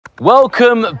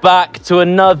Welcome back to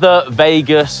another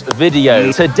Vegas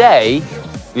video. Today,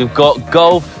 we've got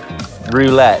golf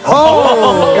roulette.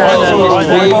 Oh!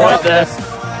 Right there.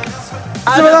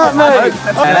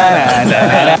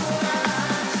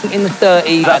 In the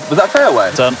 30. Was that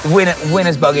fairway? Done.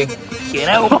 Winner's buggy. You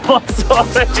know? Oh, sorry,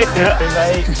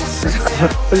 mate. It's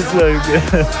so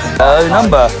good.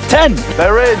 Number 10.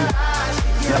 They're in.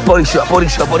 Body shot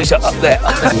up there.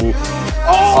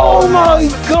 Oh my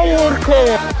God,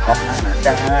 Cole.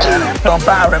 Don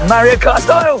Barrett, Mario Kart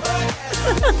style.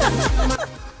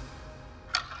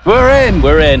 We're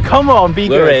in. Come on, be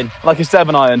good. We're in. Like a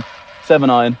 7-iron.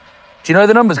 7-iron. Do you know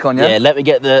the numbers, Con? Yeah, let me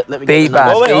get the. Be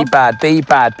bad.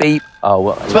 Oh,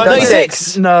 what?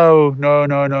 36. No.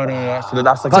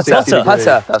 That's like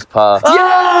Putter. That's par.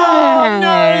 Oh,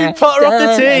 no! Putter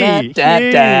off the tee.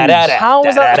 How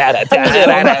was that?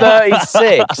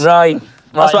 36. Right.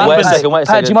 Wait a second.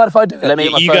 Pat, do you mind if I do it? Let me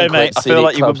get my You phone go, quick, mate. I see feel the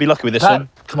like you would clubs. be lucky with this Pat, one.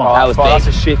 come on, that was That's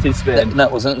a big. shitty spin. No,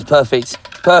 it wasn't. It was perfect.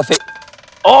 Perfect.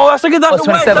 Oh, that's a good. That's, Oh,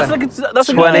 27. that's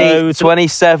a 20.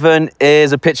 27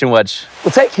 is a pitching wedge.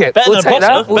 We'll take it. Better We'll than take that.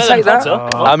 Potter. We'll take that.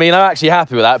 I mean, I'm actually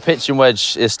happy with that. Pitching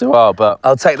wedge is still hard, but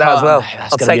I'll take that as well.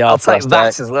 That's gonna be hard I'll for us take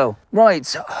that today. as well. Right,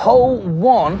 hole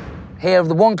 1 here of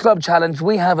the One Club Challenge.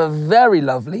 We have a very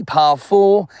lovely par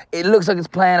 4. It looks like it's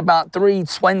playing about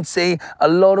 320. A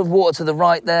lot of water to the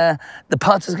right there. The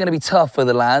putter's going to be tough for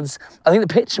the lads. I think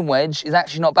the pitching wedge is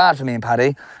actually not bad for me and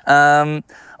Paddy.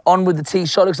 On with the tee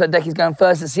shot. Looks like Decky's going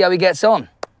first. Let's see how he gets on.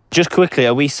 Just quickly,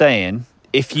 are we saying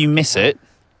if you miss it,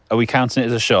 are we counting it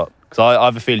as a shot? Because I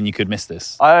have a feeling you could miss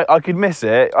this. I could miss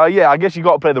it. Yeah, I guess you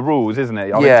got to play the rules, isn't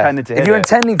it? I'm intending to hit it. If you're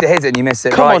intending to hit it and you miss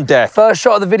it, Come right. on, Deck. First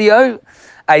shot of the video.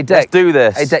 Hey, Deck. Let's do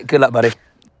this. Hey, Deck, good luck, buddy.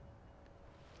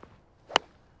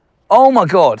 Oh, my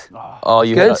God. Oh,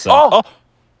 you Good. hit that.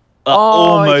 That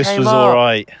almost came was up. all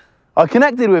right. I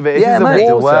connected with it. It's Yeah, just mate.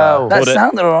 the water. Wow. That Got it.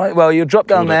 sounded all right. Well, you drop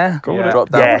down there. Drop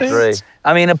down Yes. to 3.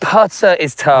 I mean, a putter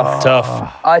is tough.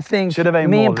 Tough. I think Should have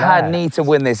aimed me more and Pad left. need to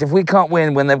win this. If we can't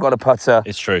win when they've got a putter,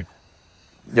 It's true.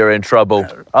 You're in trouble.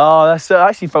 Oh, that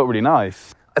actually felt really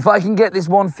nice. if I can get this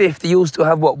 150, you'll still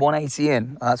have, what, 180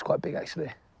 in? Oh, that's quite big,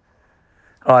 actually.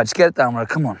 All right, just get it down, Ro.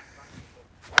 Come on.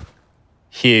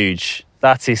 Huge.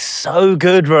 That is so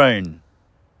good, Roan.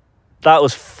 That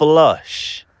was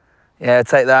flush. Yeah,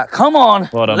 take that. Come on.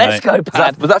 Well done, Let's mate. go,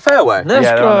 Pad. Was that fairway? Let's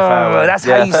Yeah, go. they're on the fairway. That's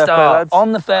Yeah, how you fair play, start. lads.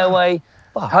 On the fairway.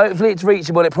 Hopefully it's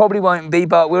reachable. It probably won't be,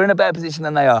 but we're in a better position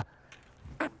than they are.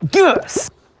 Yes.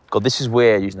 God, this is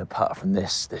weird using a putter from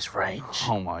this range.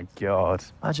 Oh my God.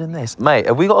 Imagine this. Mate,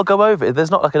 have we got to go over it?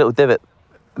 There's not like a little divot.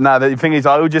 No, the thing is,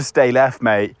 I will just stay left,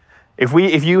 mate. If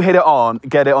you hit it on,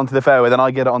 get it onto the fairway, then I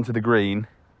get it onto the green,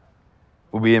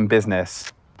 we'll be in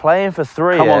business. Playing for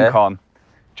 3 Come here. on, Con.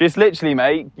 Just literally,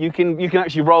 mate, you can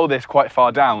actually roll this quite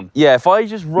far down. Yeah, if I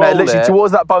just roll Mate, literally it,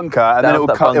 towards that bunker, and then Down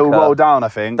that it'll bunker. roll down, I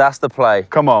think. that's the play.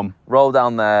 Come on. Roll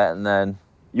down there and then...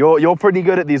 You're pretty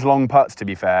good at these long putts, to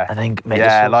be fair. I think, mate,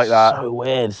 Yeah, this like that. so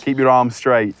weird. Keep your arms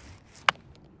straight.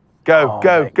 Go, Oh,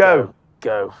 go, mate,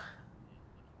 go.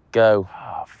 Go.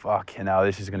 Oh, fucking hell,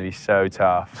 this is going to be so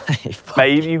tough.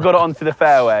 Mate, you've got it onto the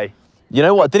fairway. You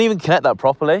know what? I didn't even connect that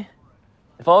properly.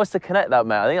 If I was to connect that,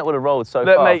 mate, I think that would have rolled so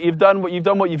Look, far. mate, you've done what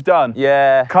you've done.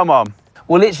 Yeah. Come on.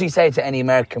 We'll literally say it to any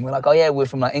American. We're like, oh, yeah, we're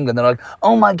from like England. They're like,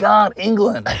 oh, my God,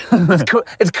 England.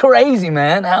 It's crazy,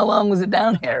 man. How long was it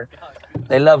down here?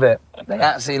 They love it. They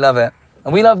absolutely love it.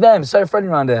 And we love them. So friendly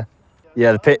around here.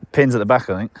 Yeah, the pin's at the back,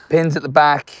 I think. Pins at the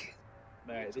back.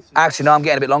 Actually, no, I'm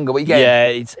getting a bit longer. What are you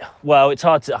getting? Yeah, it's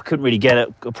hard to. I couldn't really get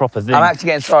a proper thing. I'm actually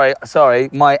getting, sorry.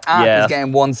 My app Yeah. is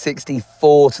getting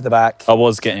 164 to the back. I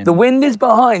was getting. The wind is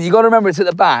behind. You got to remember it's at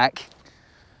the back.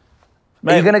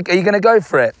 Mate, Are you gonna go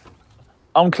for it?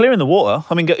 I'm clearing the water.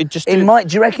 I mean, just Do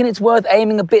you reckon it's worth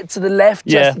aiming a bit to the left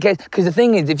just Yeah. in case? Because the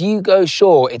thing is, if you go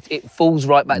short, it falls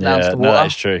right back down to the water. No,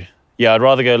 that's true. Yeah, I'd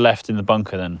rather go left in the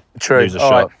bunker than lose a All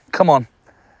shot. right, come on.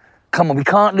 We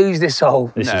can't lose this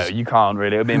hole. This No, is you can't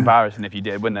really. It would be embarrassing if you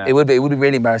did, wouldn't it? It would be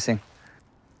really embarrassing.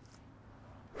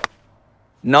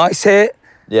 Nice hit.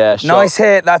 Yeah, shot. Nice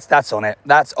hit. That's on it.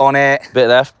 That's on it. Bit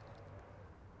left.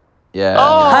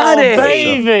 Yeah. Had it.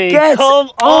 baby! Get Come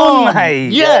on,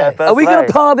 mate. Yeah, Are we going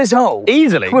to par this hole?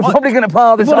 easily. We're probably going to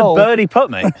par this What a hole. birdie putt,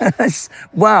 mate.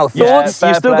 Wow, Yeah, thoughts?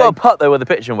 you still play. got a putt though with a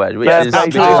pitching wedge, which Fair is play.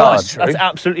 really Oh, hard. that's That's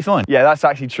absolutely fine. Yeah, that's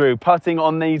actually true. Putting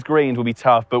on these greens will be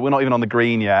tough, but we're not even on the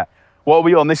green yet. What are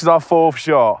we on? This is our 4th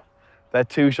shot. They're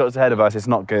 2 shots ahead of us. It's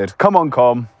not good. Come on,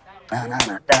 Com.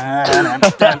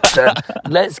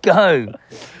 Let's go.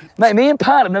 Mate, me and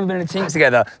Pat have never been in a team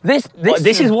together. This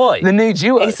is why. The new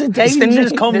duo. It's a the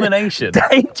dangerous new- combination.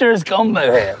 Dangerous combo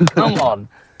here. Come on.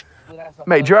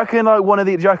 Mate, do you reckon, like,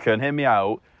 do you reckon, hear me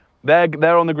out,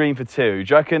 They're on the green for 2. Do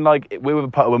you reckon, like, we're with a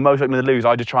putter, we're most likely to lose,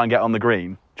 I just try and get on the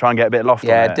green? Try and get a bit loft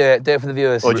on it? Yeah, do it for the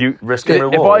viewers. Or do you Risk and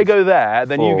If reward? I go there,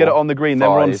 then you get it on the green,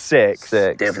 then we're on 6. Do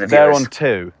it for the They're viewers. on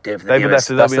 2. Do it for the viewers.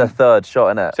 That's their third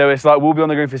shot, innit? So it's like, we'll be on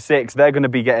the green for 6, they're going to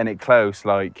be getting it close,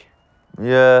 like...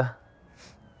 Yeah.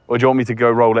 Or do you want me to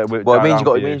go roll it with Well, it down means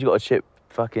for you got to chip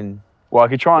fucking... Well, I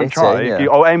could try and It's try. in,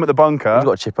 yeah. I'll aim at the bunker. You've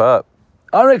got to chip it up.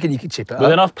 I reckon you could chip it With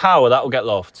up. enough power, that will get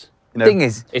loft. You know, Thing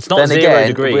is, It's not Then 0 again,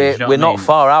 degrees. we're, you know we're what I not mean?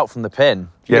 far out from the pin.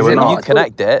 Yeah, Is we're it not. not? You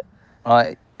connect it,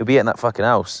 right, you'll be hitting that fucking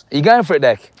house. are you going for it,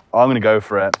 Dick? I'm going to go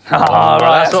for it. Oh, right,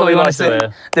 that's what we want like to to see.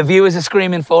 hear. The viewers are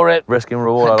screaming for it. Risk and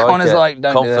reward, I like Connor's it. like,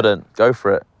 don't do it. Confident, go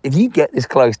for it. If you get this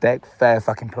close, Dick, fair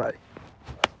fucking play.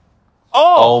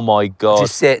 Oh my God.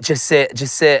 Just sit.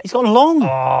 He's gone long.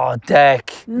 Oh,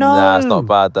 Dick. Nah, it's not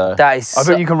bad though. That is I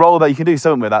think you can roll that. You can do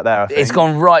something with that there, I think. It's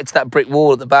gone right to that brick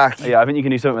wall at the back. Yeah, I think you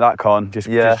can do something with that, Con. Just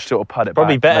sort of put it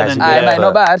Probably back. better than... Nice. Hey, mate,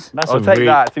 not bad. That's I'll a take really-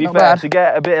 that. To be Not fair, bad. to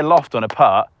get a bit of loft on a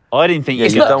putt, I didn't think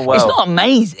It's you you've not, done well. it's not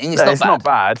amazing. It's, it's not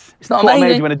bad. It's not what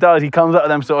amazing. when it does, he comes up with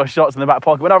them sort of shots in the back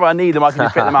pocket. Whenever I need them, I can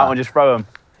just pick them out and just throw them.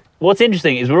 What's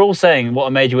interesting is we're all saying what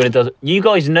a major winner does. You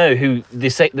guys know who the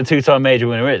 2-time major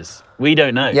winner is. We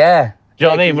don't know. Yeah. Do you know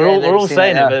what I mean? Yeah, We're all they've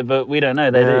saying seen it, but we don't know.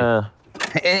 They Yeah.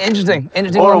 Interesting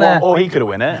one there. Or he could have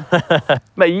won it.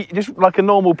 Mate, you, just like a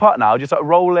normal putt now, just like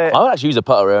roll it. I would actually use a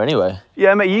putter here anyway.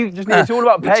 Yeah, mate, you just need, it's all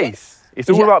about pace. It's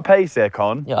all about pace here,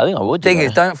 Con. Yeah, I think I would. Thing you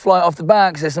is, know. don't fly it off the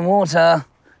back 'cause there's some water.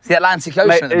 It's the Atlantic Ocean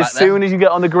Mate, at the as back there. soon as you get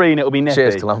on the green, it'll be nippy.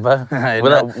 Cheers, Columbo. No-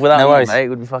 without no you, worries. mate,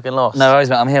 we'd be fucking lost. No worries,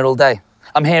 mate. I'm here all day.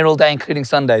 I'm here all day, including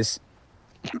Sundays.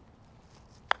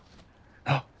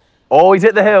 Oh, he's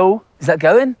hit the hill. Is that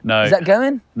going? No. Is that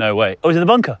going? No, wait. Oh, he's in the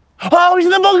bunker. Oh, he's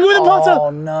in the bunker with the putter. Oh,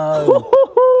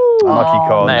 no. Unlucky,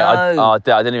 Con. Mate, No. I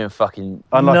didn't even fucking.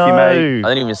 Unlucky, mate. I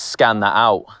didn't even scan that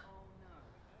out.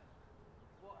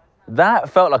 That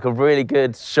felt like a really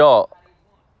good shot.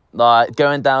 Like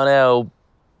going downhill,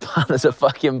 there's a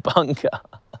fucking bunker.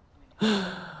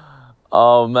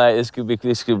 Oh mate, this could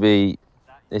be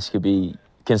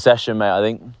concession, mate. I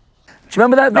think. Do you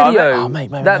remember that video?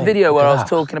 mate, that video where look I at was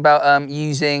that. talking about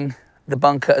using the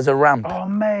bunker as a ramp? Oh,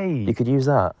 mate. You could use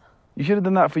that. You should have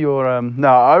done that for your.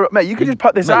 No, mate, you could just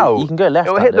put this mate, out. you can go left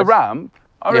It'll hit the handed. ramp.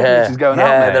 I reckon this is going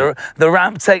out, mate. the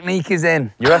ramp technique is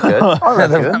in. You reckon? The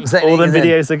ramp technique All them is in.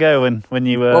 videos ago when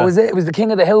you were... What was it? It was the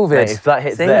King of the Hill vid. Mate, if that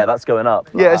hits See? there, that's going up.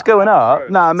 Yeah, it's going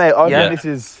up. Nah, mate, I Yeah. think this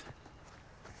is.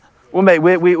 Well, mate,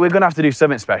 we're going to have to do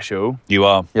something special. You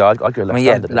are. Yeah, I'd go left I mean,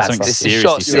 yeah, handed. lads, Something this is seriously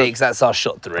shot serious. 6, that's our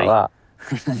shot 3. Like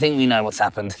I think we know what's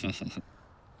happened.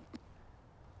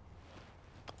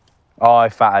 Oh, I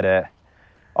fatted it.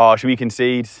 Oh, should we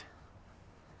concede?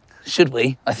 Should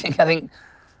we? I think.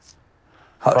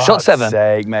 Oh, For shot fuck's 7.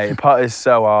 sake, mate. Putt is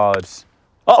so hard.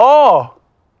 Oh!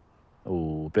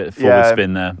 Oh, bit of forward Yeah.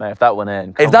 spin there. Mate, if that went in.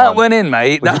 If come that on. went in,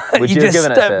 mate, would you you have just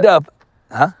given it to stepped it? up.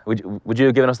 Would you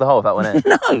have given us the hole if that went in?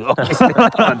 No, obviously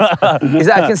not. Is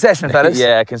that a concession, fellas?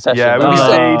 Yeah, concession. Yeah, we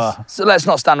but- concede. So let's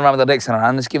not stand around with our dicks in our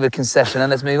hand. Let's give it a concession and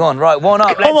let's move on. Right, one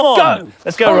up. Come let's on. go.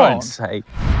 Let's go, Come Ryan. on. Sake.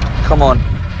 Come on.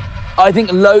 I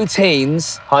think low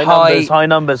teens. High numbers, high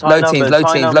numbers, high low numbers, teens, low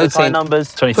high teens, numbers, low high teens.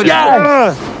 numbers. 26.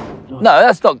 Yeah. No,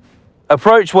 that's not.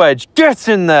 Approach wedge, get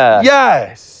in there.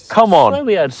 Yes! Come Why on.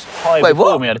 we had high Wait, before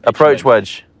what? and we had a pitching Approach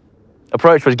wedge.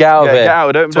 Approach wedge, get out of Yeah, it. get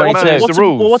out. Don't 22. manage the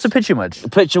rules. What's a pitching wedge?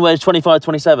 Pitch and wedge 25,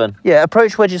 27. Yeah,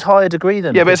 approach wedge is higher degree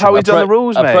than. Yeah, but it's how he's done the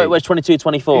rules, mate. Approach wedge 22,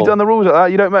 24. You've done the rules like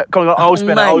that. You don't make. Come on, I'll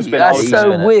spin it. I'll Mate, spin it. that's I'll spin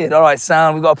so it. weird. All right,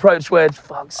 Sam, we've got approach wedge.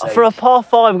 Fuck's sake. For a par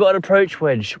 5, we've got an approach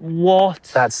wedge. What?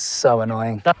 That's so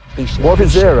annoying. What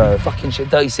is 0? Fucking shit.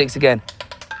 36 again.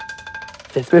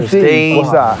 15.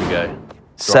 What's that? Here we go.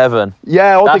 7.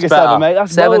 Yeah, I'll That's take a better. 7, mate.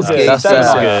 That's Seven's well good. good.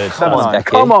 That's good. Come on,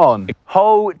 Becky. Come on.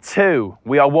 Hole 2.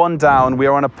 We are 1 down. We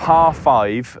are on a par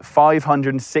 5,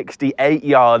 568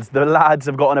 yards. The lads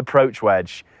have got an approach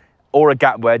wedge or a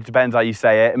gap wedge, depends how you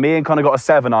say it. Me and Connor got a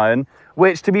 7-iron,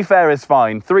 which, to be fair, is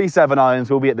fine. 3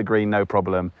 7-irons will be at the green, no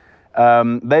problem.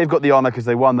 They've got the honour because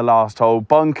they won the last hole.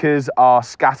 Bunkers are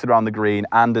scattered around the green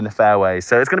and in the fairway,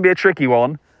 so it's going to be a tricky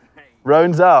one.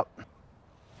 Roan's up.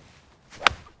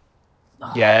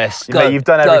 Yes. Go, Mate, you've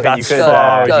done go, everything you That's could as go,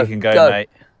 far go, as you can go, go. mate.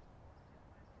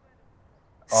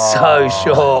 So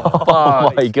short.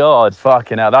 Oh my God.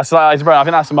 Fucking hell. That's like, I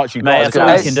think that's how much you Mate, got. that's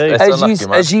all we can do. It's unlucky,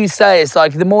 man. As you say, it's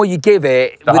like the more you give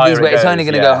it, with higher these it it's only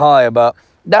goes, going to yeah. go higher, but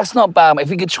that's not bad. If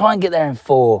we could try and get there in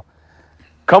 4.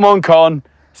 Come on, Con.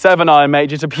 7-iron, mate.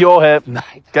 Just a pure hit.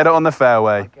 Mate. Get it on the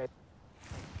fairway.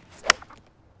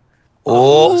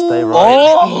 Oh, Stay right.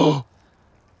 oh.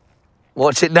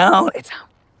 Watch it now. It's out.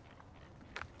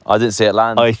 I didn't see it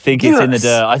land. I think it's in the Yes.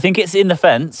 dirt. I think it's in the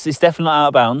fence. It's definitely not out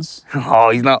of bounds. Oh,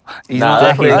 he's not. He's Nah, not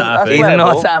that's happy. playable. He's That's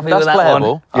not happy That's with that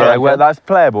playable. one. I reckon. that's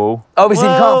playable. Obviously,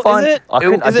 you Well, can't find is it? I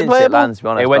didn't Is it see it playable? land, to be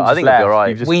honest. It went But I just think it'll be left. all right.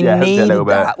 You've just- We yeah, hooked it a needed little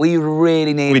bit. that. We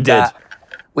really needed We did. that.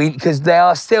 Because they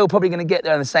are still probably going to get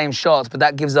there in the same shots, but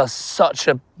that gives us such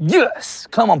a yes.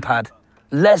 Come on, Pad.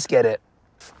 Let's get it.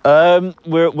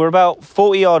 We're about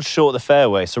 40 yards short of the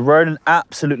fairway, so Ronan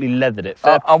absolutely leathered it.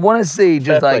 I want to see fair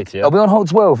just play like, to you. are we on hole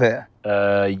 12 here?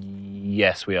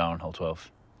 Yes, we are on hole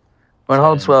 12. We're on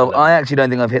hole 10, 12. 11. I actually don't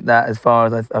think I've hit that as far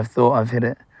as I've thought I've hit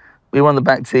it. We were on the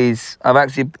back tees. I've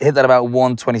actually hit that about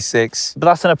 126. But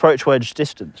that's an approach wedge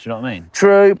distance, do you know what I mean?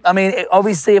 True. I mean,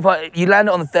 obviously, if you land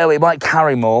it on the fairway, it might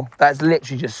carry more. That's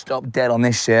literally just stopped dead on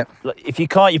this shit. Like, if you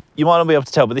can't, you might not be able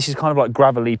to tell, but this is kind of like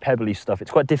gravelly, pebbly stuff.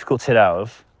 It's quite difficult to hit out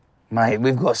of. Mate,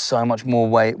 we've got so much more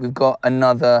weight. We've got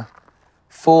another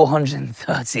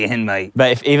 430 in, mate.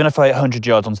 But even if I hit 100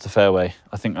 yards onto the fairway,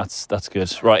 I think that's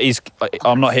good. Right,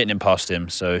 I'm not hitting him past him,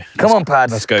 so... Come on,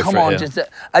 Pad. Let's go Come for on, it here. just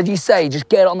as you say, just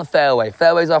get it on the fairway.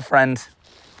 Fairway's our friend.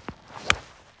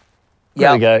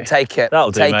 There we go. Take it.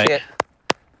 That'll do, Take mate. it.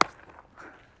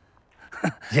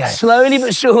 Yes. Slowly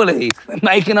but surely, we're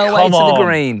making our way Come to the on.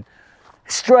 green.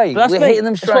 Straight. But We're mate, hitting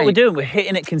them That's what straight. we're doing. We're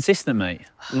hitting it consistent, mate.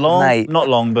 Long, Mate. not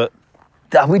long, but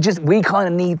We kind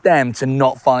of need them to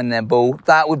not find their ball.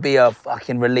 That would be a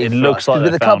fucking relief. It for looks us. like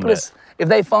with they a couple found of, it. if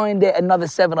they find it, another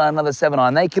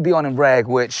 7-iron, they could be on in reg,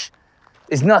 which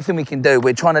is nothing we can do.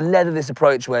 We're trying to leather this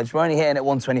approach wedge. We're only hitting at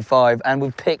 125, and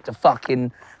we've picked a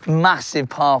fucking massive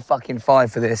par fucking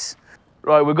 5 for this.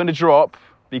 Right, we're going to drop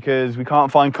because we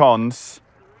can't find cons.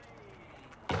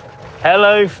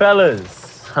 hello, fellas.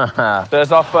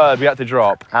 There's our third. We had to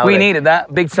drop. We needed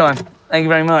that big time. Thank you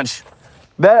very much.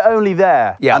 They're only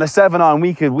there. Yeah. And a 7-iron,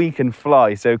 we can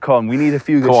fly. So Con, we need a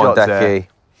few good Come on, shots there. Decky.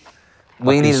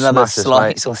 We need Fucking another smash this,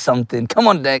 slice or something. Come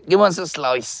on, Dick. Give us a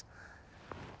slice.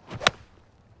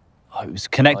 Oh, it was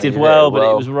connected Oh, you well, hit it but it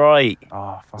well. was right.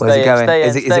 Oh, fuck. Where's Stay it in, going? stay in,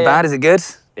 Is it stay bad? in. Is it good?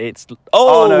 It's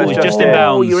no, it's it's just just in in.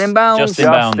 bounds. You're in bounds. Just in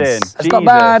Just bounds. in. That's not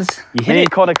bad. You Me hit and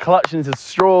it. Con are clutching into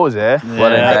straws here. Well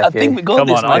done, Yeah. I Decky. think we got Come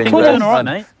this, on, I mate. think we're doing all right,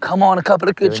 mate. Come on, a couple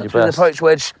of good Doing shots your with the best. approach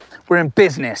wedge. We're in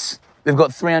business. We've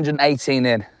got 318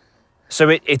 in. So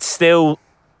it's still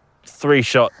 3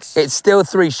 shots. It's still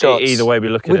 3 shots. Either way we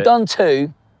look at We've it. done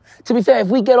 2. To be fair, if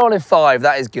we get on in 5,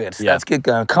 that is good. Yeah. That's good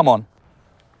going. Come on.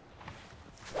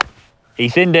 He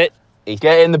thinned it.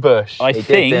 Get in the bush. I did,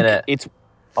 think didn't it? it's...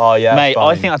 Oh, yeah. mate,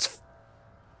 fine. I think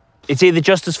it's either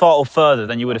just as far or further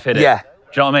than you would have hit it. Yeah. Do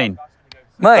you know what I mean?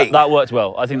 Mate, That worked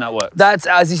well. I think that worked. that's,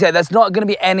 as you said, that's not going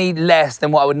to be any less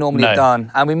than what I would normally have No.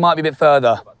 done. And we might be a bit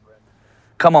further.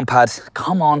 Come on, Pad.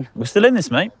 Come on. We're still in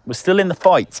this, mate. We're still in the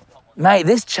fight. Mate,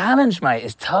 this challenge, mate,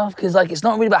 is tough because, like, it's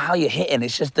not really about how you're hitting.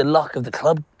 It's just the luck of the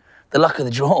club, the luck of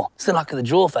the draw. It's the luck of the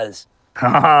draw, fellas.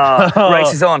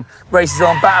 Race is on. Race is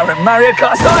on. Battering Mario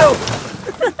Kart style.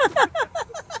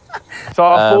 So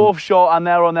our fourth shot, and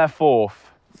they're on their fourth.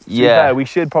 To be Yeah. fair, we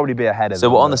should probably be ahead of So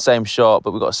them. we're on the same shot,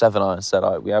 but we've got a 7-iron set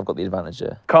out. We have got the advantage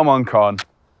here. Come on, Con.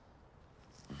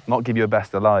 Not give you a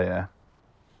best of lie, yeah?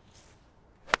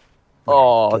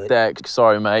 Oh, Good. Deck.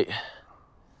 Sorry, mate.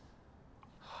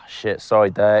 Shit, sorry,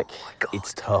 Deck.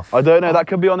 It's tough. I don't know. That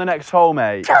could be on the next hole,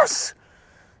 mate. Yes.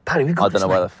 Paddy, we've got I don't know this,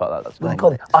 where mate. the fuck that's We've going.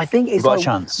 got it. I think it's got a like,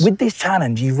 chance. with this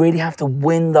challenge, you really have to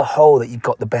win the hole that you've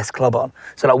got the best club on.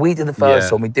 So like we did the first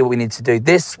Yeah. one, we did what we need to do.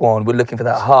 This one, we're looking for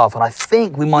that half, and I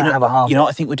think we might have a half. You know what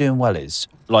I think we're doing well is,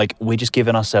 like, we're just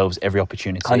giving ourselves every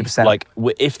opportunity. 100%. Like,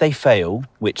 if they fail,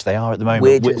 which they are at the moment,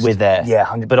 We're we're, just- there. yeah,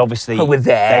 100%. But obviously, We're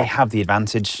there. they have the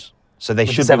advantage, so they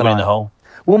the should be winning 7-iron. the hole.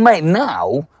 Well, mate,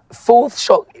 now, 4th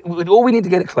shot, all we need to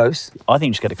get it close. I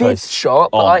think just get it 5th close. shot,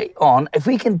 On. but on. If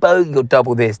we can bogey or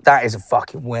double this, that is a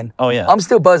fucking win. Oh, yeah. I'm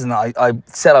still buzzing that I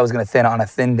said I was going to thin it, and I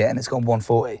thinned it, and it's gone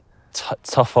 140.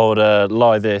 Tough old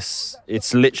lie this.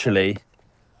 It's literally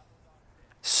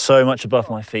so much above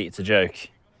my feet, it's a joke.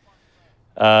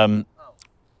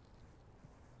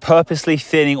 Purposely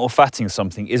thinning or fatting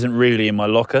something isn't really in my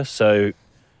locker, so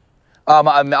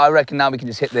I reckon now we can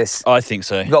just hit this. I think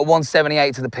so. We've got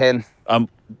 178 to the pin.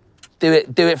 Do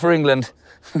it for England.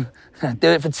 Do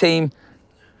it for Team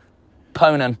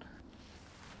Ponan.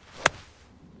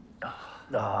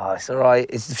 Oh, it's all right.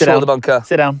 It's Sit short down. of the bunker.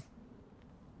 Sit down.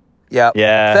 Yeah.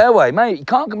 Yeah. Fairway, mate. You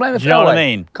can't complain with Do you know fairway. what I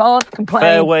mean? Can't complain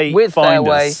Fairway with fairway.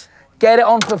 finders. Get it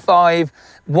on for 5.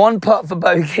 1 putt for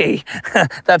bogey.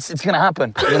 It's going to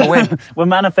happen. We're going to win. We're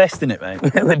manifesting it, mate.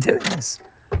 We're doing this.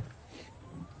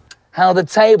 How the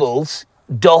tables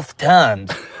doth turn.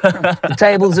 The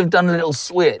tables have done a little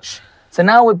switch. So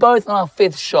now we're both on our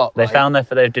 5th shot. They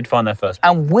right? did find their first.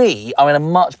 And we are in a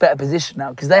much better position now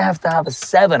because they have to have a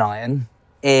 7-iron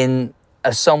in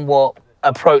a somewhat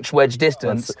approach wedge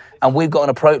distance, and we've got an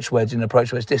approach wedge in an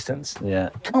approach wedge distance. Yeah.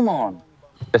 Come on.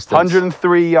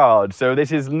 103 yards, so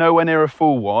this is nowhere near a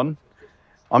full one.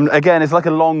 Again, it's like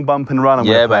a long bump and run. I'm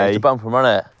Yeah, gonna play. mate, just bump and run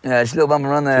it. Yeah, just a little bump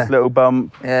and run there. Just a little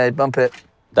bump. Yeah, bump it.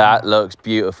 That looks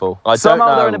beautiful. I don't Somehow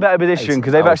know they're in a better position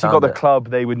because they've how we actually got found the it. club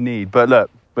they would need. But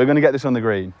look, we're going to get this on the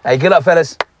green. Hey, good luck,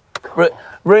 fellas.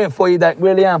 Rooting for you, Dak.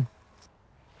 Really am.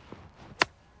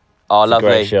 Oh, lovely.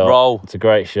 Great shot. Roll. It's a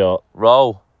great shot.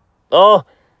 Roll. Oh,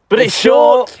 but it's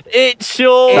short. It's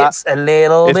short. It's a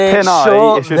little It's bit pin eye,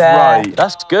 short it's just there. right.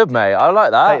 That's good, mate. I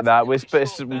like that. Take that.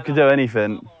 We could do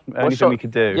anything. Anything we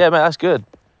could do. Yeah, mate, that's good.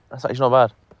 That's actually not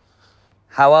bad.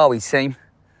 How are we, team?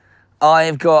 I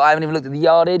haven't even looked at the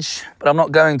yardage, but I'm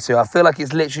not going to. I feel like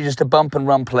it's literally just a bump and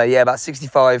run play. Yeah, about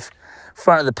 65,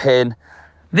 front of the pin.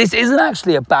 This isn't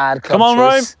actually a bad club Come on,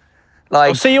 choice. Like,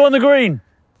 I'll see you on the green.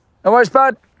 no worries,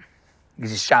 bud.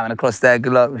 He's just shouting across there.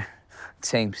 Good luck.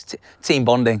 Team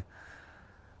bonding.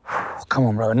 Come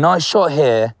on, bro. A nice shot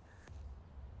here.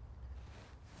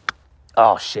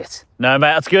 Oh, shit. No,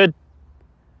 mate, that's good.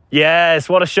 Yes,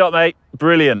 what a shot, mate.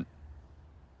 Brilliant.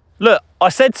 Look, I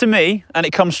said to me, and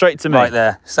it comes straight to me. Right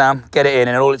there. Sam, get it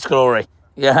in all its glory.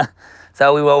 Yeah?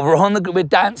 So we're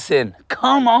dancing.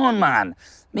 Come on, man.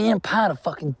 Me and Pat are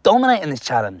fucking dominating this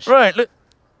challenge. Right, look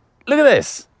at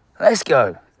this. Let's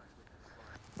go.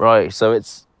 Right, so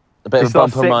it's a bit It's of a our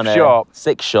bump and run sixth here. shot.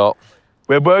 6th shot.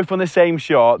 We're both on the same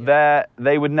shot.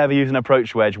 They would never use an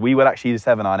approach wedge. We would actually use a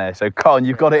 7-iron here. So, Con,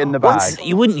 you've got it in the bag.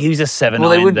 You wouldn't use a 7-iron Well,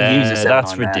 they wouldn't there. use a 7-iron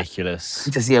That's there. ridiculous.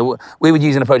 Just, yeah, we would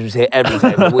use an approach here every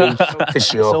day, but we, for It's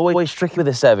sure. always tricky with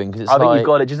a 7 because it's I think like, you've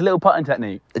got it. Just a little putting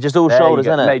technique. it's just all There you shoulders,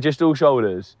 go. isn't it? Mate, just all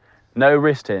shoulders. No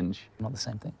wrist hinge. Not the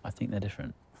same thing. I think they're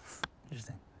different.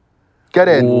 Interesting. Get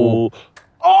in. Ooh.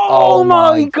 Oh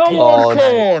my God.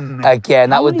 Again,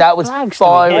 that was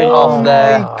firing off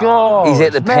there. God. He's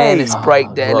hit the pin, it's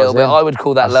braked it a little bit. I would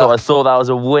call that I luck. thought that was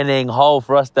a winning hole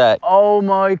for us, Deck. Oh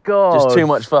my God. Just too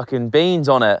much fucking beans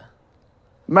on it.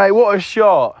 Mate, what a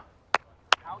shot.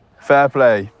 Fair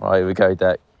play. Right, here we go,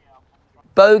 Deck.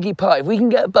 Bogey putt. If we can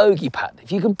get a bogey putt,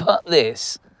 if you can putt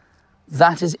this,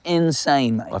 that is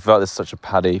insane, mate. I feel like this is such a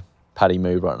paddy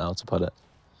move right now to put it.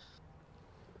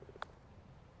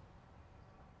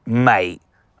 Mate.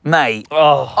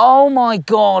 Oh my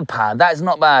God, Pad. That is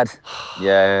not bad.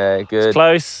 Yeah, good.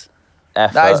 Close.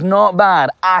 Effort. That is not bad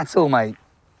at all, mate.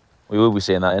 We will be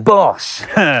seeing that in. Bosh.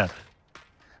 Yeah,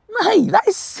 Mate, that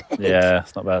is sick.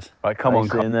 it's not bad. Right, come on,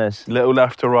 seeing this. Little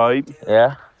left to right.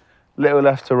 Yeah? Little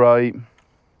left to right.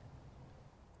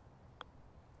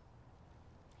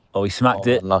 Oh, he smacked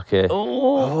it. Unlucky.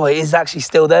 Oh, it is actually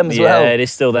still them as Yeah, well. it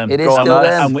is still them. It is Go on, still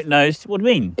lads. them. And no, what do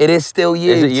you mean? It is still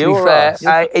you, Is it to you be or fair.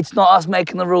 us? It's not us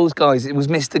making the rules, guys. It was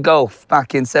Mr. Golf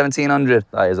back in 1700.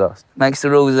 That is us. Makes the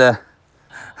rules there.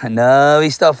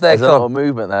 Nervy stuff there, There's a lot of Con.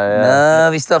 movement there, yeah.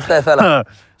 Nervy stuff there, fella.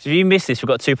 So if you miss this, we've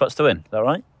got 2 putts to win. Is that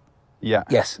right? Yeah.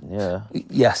 Yes. Yeah.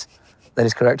 Yes. That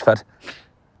is correct, Fad.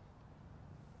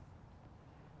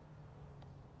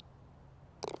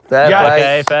 Fair Yeah, play.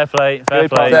 Okay, fair play. Fair Good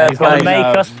play. play. He's going to Fair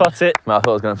make play. us putt it. Man, I thought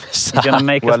I was going to miss He's that. going to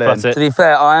make Well us putt in. it. To be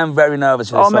fair, I am very nervous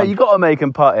with Oh, this mate, one. you got to make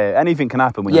him putt it. Anything can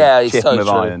happen when Yeah, you it's chip so him with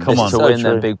true. iron. Come This on. is to So win true.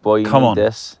 then, big boy. You Come need on.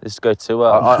 this. This go too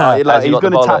well. Like, Has he he's got the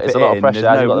going to bollocks? tap it There's a lot of in. pressure. There's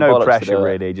Has he got the no bollocks to pressure, do it?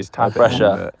 really. Just No tap it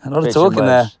pressure. in. A lot of Pitch talking and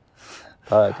there.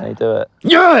 wedge. Can he do it?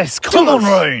 Yes! Come on,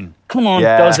 Ryan! Come on,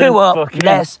 Yeah. doesn't 2 up, fucking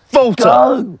let's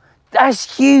go.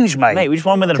 That's huge, mate. Mate, we just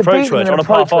won with an To approach beat them wedge in on an a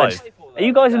par approach 5. Are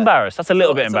you guys embarrassed? That's a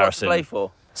little bit embarrassing.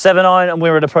 for. 7-iron and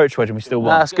we're at approach wedge and we still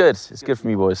won. That's good. It's good from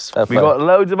you boys. Fair We play. got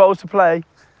loads of holes to play.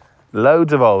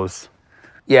 Loads of holes.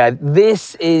 Yeah,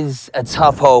 this is a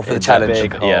tough hole for the challenge.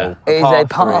 Big hole. Yeah. It is a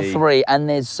par three. 3, and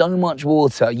there's so much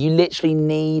water. You literally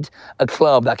need a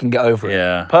club that can get over it.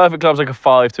 Yeah. Perfect club's like a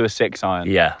 5 to a 6 iron.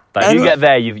 Yeah. If you get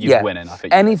there, you're winning, I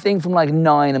think. Anything from like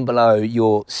 9 and below,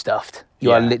 you're stuffed.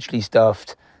 You are Yeah. literally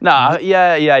stuffed. Nah,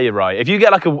 yeah, you're right. If you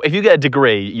get a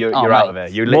degree, you're Oh, out mate. of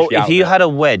it. You're Well, literally out if you of it. had a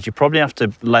wedge, you probably have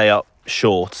to lay up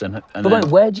short and But then... wait,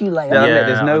 where do you lay Yeah, up? Yeah.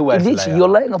 there's nowhere to Literally, lay you're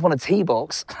up. laying up on a tee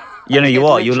box. You know, you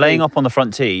are. You're literally- laying up on the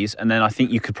front tees and then I think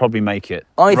you could probably make it.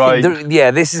 I Right. think,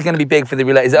 this is going to be big for the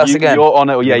roulette. Is it us again? You're on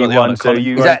it. Yeah, You've you got the won. honour, So Colin.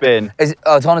 you Is that- spin. It's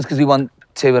on us because we won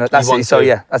 2 and that's won it. So 2.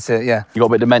 yeah, that's it. Yeah, You got a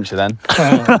bit of dementia then.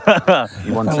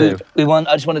 You won 2. we won.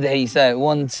 I just wanted to hear you say it.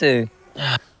 1, 2.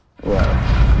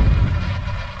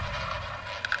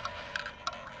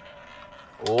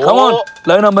 Come on,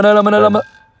 low number, no number, no number.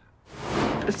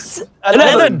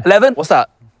 11. 11. What's that?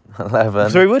 11.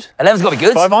 3 wood? 11's got to be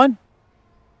good. 5-iron?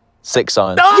 6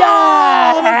 iron.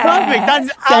 Oh, that's perfect.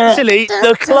 That's actually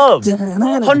the club.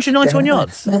 191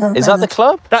 yards. Is that the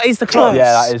club? That is the club.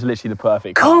 Yeah, that is literally the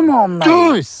perfect. Come on,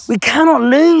 mate. We cannot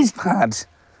lose, Pad.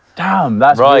 Damn,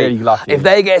 that's Right. really lucky. If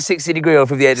they get a 60-degree or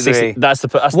 58-degree. That's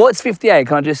the. What's 58?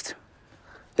 Can I just...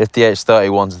 58 is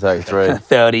 31 to 33.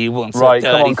 31 to Right,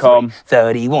 come on, 33. Com.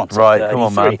 31 to Right, 33. come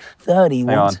on, man. 31.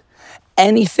 Hang on.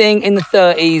 Anything in the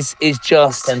 30s is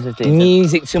just 10 to 15.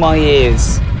 music to my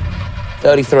ears.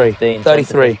 33. 15,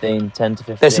 33. 10 to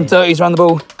 15. There's some 30s around the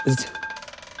ball.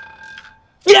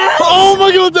 Yeah! Oh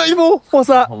my God, 34. What's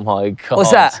that? Oh my God.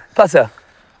 What's that? Putter.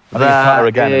 I think it's putter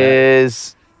again, isn't it?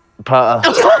 is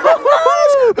putter.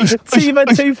 So you've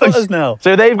had 2 putters now.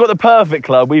 So they've got the perfect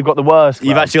club, we've got the worst club.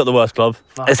 You've actually got the worst club.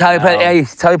 It's how we play. Hey,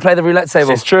 it's how we play the roulette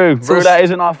table. It's true. So it's- Roulette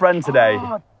isn't our friend today.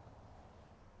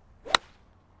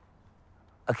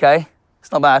 Okay,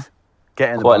 it's not bad.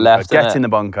 Get in the Quite bunker. left, Get innit? in the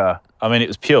bunker. I mean, it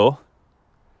was pure.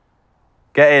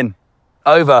 Get in.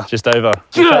 Over. Just over.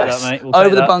 We'll take that, mate. We'll Over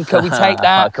take the that. bunker. We take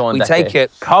that. Come on, we Decky. take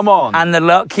it. Come on. And the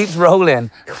luck keeps rolling.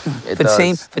 It For does.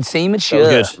 team mature.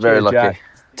 good. Very Good, lucky. Jack.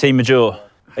 Team Major.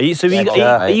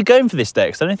 Are you going for this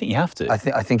deck? 'Cause I don't think you have to. I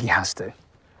think he has to.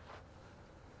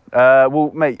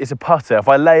 Well, mate, it's a putter. If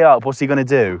I lay up, what's he going to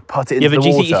do? Putt it into Yeah, but the do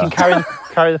you water? think you can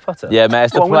carry the putter? Yeah, mate,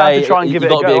 it's the Well, I'm gonna have play. to try and You give it a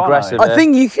got to be go, aren't I? aggressive. I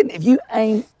think you can, if you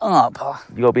aim up,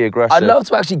 You got to be aggressive. I'd love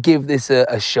to actually give this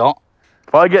a shot.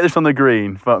 If I get this on the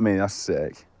green, fuck me, that's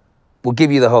sick. We'll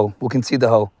give you the hole. We'll concede the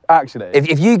hole. Actually,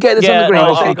 If you get this on Yeah, the green, no,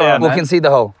 we'll, go on, we'll then. concede the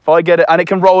hole. if I get it, and it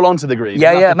can roll onto the green.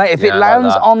 Yeah, Doesn't yeah, have to- mate. If Yeah, it I like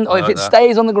lands that. on, or I if like it that.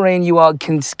 stays on the green, you are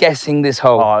guessing this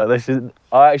hole. Oh, this is.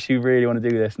 I actually really want to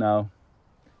do this now.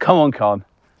 Come on, Con.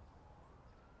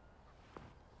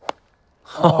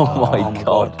 Oh my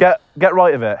God. Get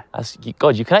right of it.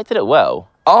 God, you connected it well.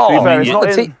 Oh, To be fair, it's you- not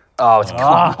the in- Oh,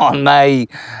 come on, mate.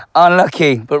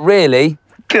 Unlucky, but really,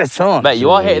 good on. Mate, you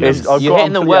are hitting It's- them. I've You're got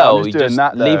hitting them them- yeah, I'm well. just You're doing just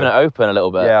that, though. leaving it open a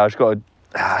little bit. Yeah, I just got to.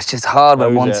 It's just hard when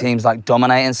Close one it. team's like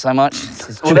dominating so much.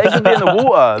 Well, they could be in the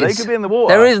water. They could be in the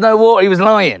water. There is no water. He was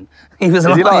lying. He was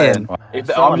Is he lying. lying? If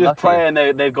I'm just praying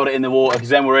they've got it in the water because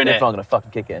then we're in If it. not, I'm going to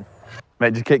fucking kick it in.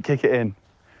 Mate, just kick it in.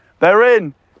 They're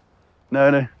in.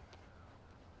 No.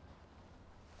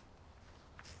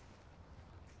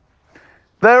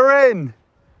 They're in.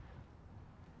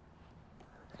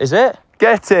 Is it?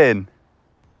 Get in.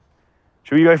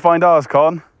 Should we go find ours,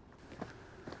 Con?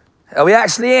 Are we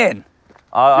actually in?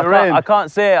 You're in. I can't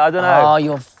see it. I don't know. Oh,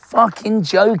 you're fucking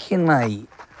joking, mate.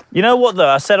 You know what though?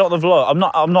 I said on the vlog.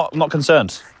 I'm not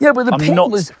concerned. Yeah, but the I'm pin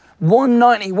not- was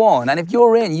 191, and if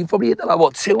you're in, you probably hit that like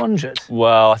what 200.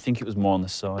 Well, I think it was more on the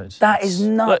side. That is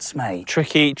nuts, mate.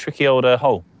 Tricky older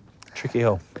hole. Tricky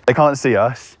hole. They can't see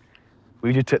us.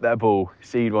 We just took that ball,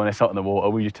 seed one, it's not in the water.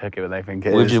 We just took it when they think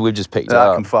it is. We've just picked it That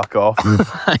up. can fuck off.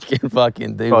 I can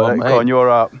fucking do Right, one, Con, mate. you're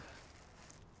up.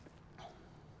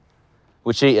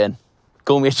 We're cheating.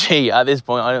 Call me a cheat. At this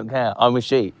point, I don't care. I'm a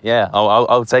cheat. Yeah,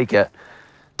 I'll take it.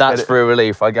 That's Get it. free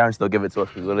relief. I guarantee they'll give it to us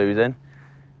because we're losing.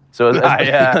 So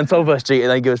Yeah. on top of us cheating,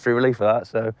 they give us free relief for that.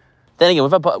 So then again,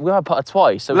 we've had putter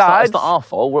twice, so it's Lads, not our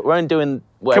fault. We're only doing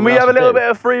what Can we everyone have a else little would bit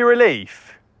of free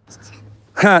relief?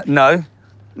 No.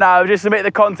 No, just to make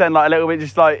the content like a little bit,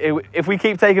 just like if we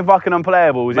keep taking fucking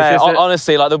unplayables, it's Mate, just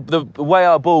honestly, like the way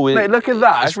our ball is, mate, look at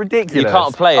that, it's ridiculous. you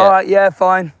can't play it. All right, yeah,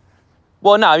 fine.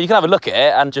 Well, no, you can have a look at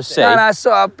it and just see. No,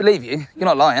 so I believe you. You're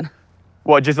not lying.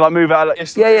 What, just like move out?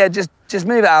 Like, Yeah, just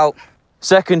move it out.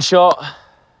 Second shot,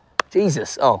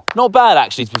 Jesus. Oh. not bad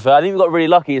actually. To be fair, I think we got really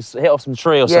lucky. It's hit off some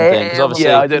tree or something. Because obviously,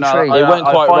 yeah, I don't know. Tree. It went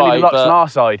quite finally right, luck's but- on our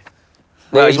side.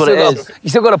 It is what it is. You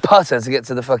still got a putter to get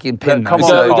to the fucking pin. Come though, on,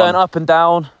 so- We're going up and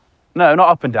down. No, not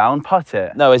up and down. Putt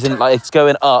it. No, isn't like it's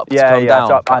going up to Yeah, come yeah, down.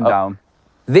 it's up and down.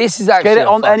 This is actually Get it a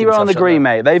on fucking anywhere on tough the shot, green, though.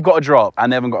 mate. They've got a drop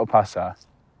and they haven't got a passer.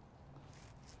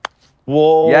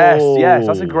 Whoa. Yes,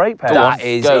 that's a great pair. That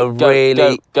is Go, a go,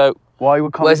 really. go. Why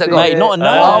we can't Where's that see gone? Mate, it? not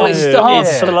enough. Oh, it's stopped.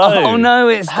 It's slow. Oh no,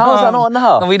 it's How is that not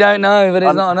enough? We don't know, but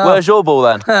it's not enough. Where's your ball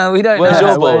then? We don't Where's know.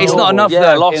 your ball? It's not enough Yeah,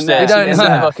 there. lost In it. there. We don't It's know.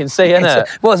 in the fucking sea, isn't it?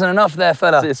 Wasn't enough there,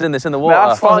 fella. It's in the Mate, water.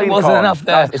 that's fine, It wasn't Con. enough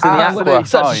there. It's in the absolutely aqua.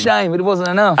 Such a fine. shame, but it wasn't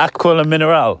enough. Aqua and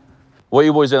mineral. What are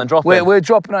you boys doing? Dropping? We're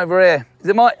dropping over here. Is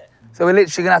it my? So we're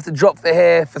literally gonna have to drop for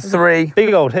here for 3.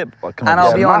 Big old hip. Like, come And on.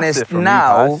 I'll be massive honest, from you,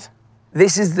 now Paz.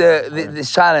 this is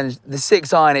this challenge. The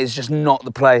 6 iron is just not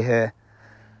the play here.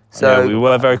 So Yeah, we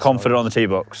were very confident on the tee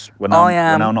box. We're now, I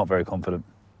am- we're now not very confident.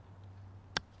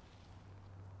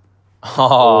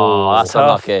 Oh, that's Tough.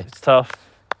 unlucky. It's tough.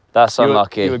 That's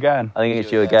unlucky. You again. I think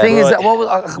it's you again. Thing is that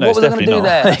what it's was I going to definitely do not.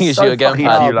 there? I think it's you again, fucking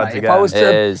Paddy. hard, You lads mate. If again. I was It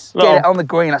to is. get it on the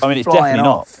green, that's I mean, it's flying definitely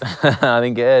off. not. I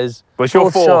think it is. But it's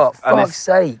your Fourth shot, fourth, and fuck's it's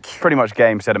sake. pretty much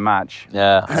game, set, and match.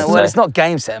 Yeah. I'd Well, say. it's not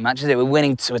game set match, is it? We're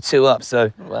winning to a 2-up,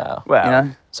 so, Wow. Well, you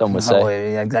know. Some would Oh,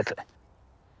 say. yeah, exactly.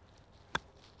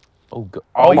 Oh, God.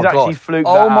 oh, he's my actually God. fluked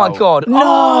Oh that my out. God. No!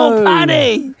 Oh,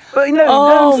 Paddy! But you know,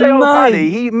 Oh, don't say, oh, mate.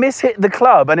 Paddy, he mishit the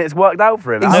club and it's worked out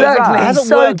for him. How's Exactly. that? It He's hasn't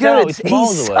so worked out, good. it's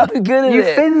miles He's away. so good at You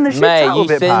it. thin the shit Mate, out you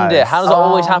of it, thinned Paz. it. How does that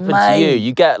always happen to you? mate.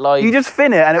 You get like... You just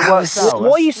fin it and it works out.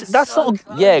 What are you? That's not.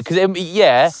 Yeah, because you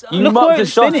Look mucked where the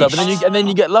it's shot up finished. and then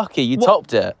you get lucky. You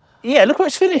topped it. Yeah, look where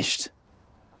it's finished.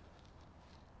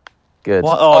 Good.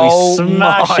 What? Oh, he's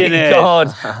smashing my it. God.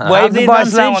 Wave the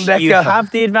bicycle that one, You Decker.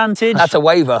 have the advantage. That's a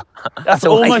waiver. That's a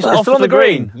almost waiver. off Still on the the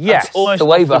green. green. Yes. That's almost The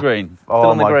waiver. off the green. Oh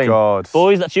on the my green. God.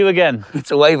 Boys, that's you again. It's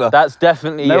a waiver. That's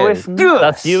definitely No, you. it's not.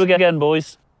 That's you again,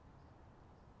 boys.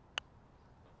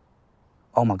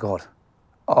 Oh my God.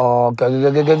 Oh, go.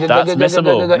 That's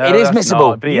missable. Go. No, It is that's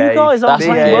missable. not. You guys aren't That's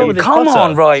playing okay. well with this Come putter.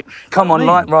 on, right. Come on,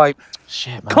 right.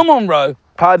 Shit, man. Come on, Ro.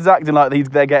 Pad's acting like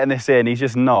they're getting this in. He's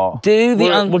just not. Do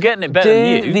the We're getting it better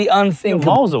than do you. the You're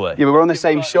unthinkable. miles away. Yeah, but we're on the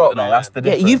same shot, mate. That's the Yeah,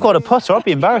 difference. you've got a putter. I'd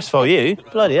be embarrassed for you.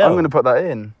 Bloody hell. I'm going to put that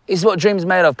in. It's what dreams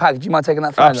made of, Pack. Do you mind taking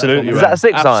that flag? Absolutely. Is that a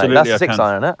 6 iron? Absolutely, That's I a 6 can.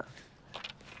 iron, isn't it?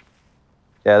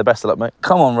 Yeah, the best of luck, mate.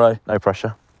 Come on, Ro. No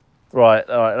pressure. Right,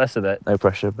 all right, let's do that. No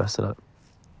pressure. Best of luck.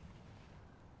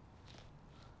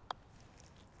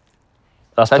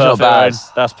 That's That's not perfect. bad. Aaron.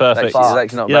 That's perfect. It's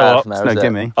actually not You know bad what? from there, No, is it?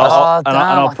 gimme. And damn,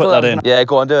 I'll I put thought that in. Yeah,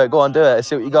 go on, do it. Go on, do it. Let's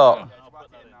see what you got.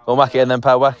 Well, whack it in, then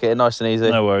pal, whack it in, nice and easy.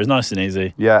 No worries, nice and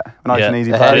easy. Yeah, nice Yeah. and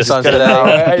easy. Ahead of Paz. time get it today.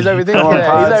 out. He's overthinking Come on, it.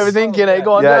 Paz. He's overthinking it.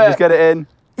 Go on, Yeah, do just it. get it in.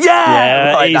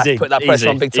 Yeah, Right, easy. put that pressure easy,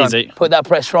 on big time. Easy. Put that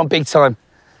pressure on big time.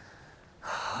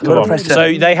 Come on. pressure.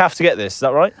 So they have to get this, is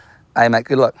that right? Hey, mate,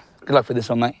 good luck. Good luck for this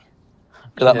one, mate.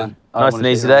 Good luck, man. Nice and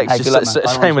easy, Dex. Hey, Just good luck,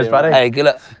 man. same as Paddy. Hey, good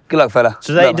luck. Good luck, fella.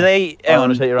 So Good luck, do man. they hang on,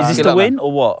 wanna take your is hand. this Good the luck, win man.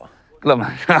 or what? Good luck,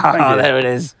 man. Oh, there it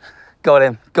is. Got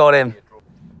him. Got him.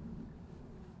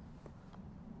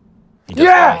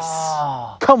 Yes!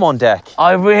 Come on, Deck.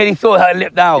 I really thought that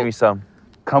lipped Give out. me some.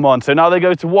 Come on. So now they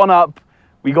go to 1-up.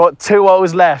 We got 2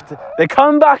 holes left. The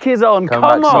comeback is on. Come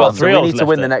back on. to us. three We holes need to left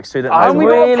win the then. next 2. Don't I And we?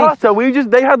 we really- got a putter.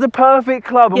 They had the perfect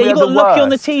club. And Yeah, we you had got the lucky on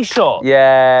the worst. tee shot.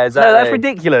 Yeah, exactly. No, that's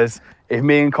ridiculous. If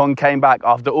me and Con came back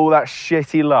after all that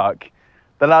shitty luck,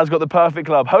 the lads got the perfect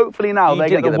club. Hopefully now You they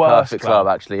did get the the worst perfect club,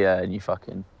 actually, yeah, and you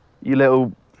fucking... You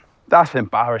little... That's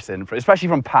embarrassing, especially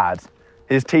from Pad.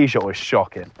 His tee shot was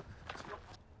shocking.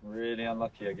 Really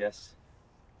unlucky, I guess.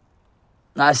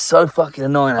 That's so fucking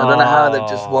annoying. I don't know how they've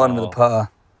just won with a putter.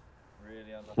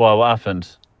 Really unlucky. Well, what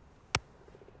happened?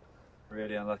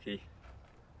 Really unlucky.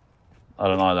 I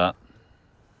don't like that.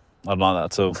 I don't like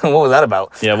that at all. What was that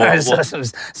about? Yeah, what-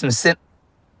 Some sin.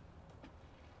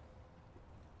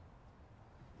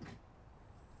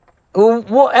 Well,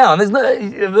 what? Hang on, there's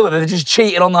no. They're just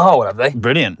cheating on the hole, have they?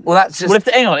 Brilliant. Well, that's just Well,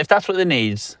 hang on, if that's what they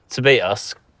need to beat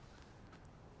us,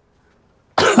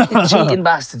 cheating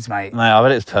bastards, mate. mate, I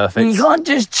bet it's perfect. You can't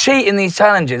just cheat in these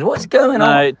challenges. What's going No,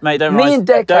 on? mate, don't Me rise, and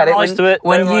Deck don't had it rise when- to it.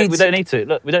 when Don't rise- you we don't need to.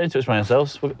 Look, we don't need to explain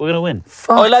ourselves. We're going to win.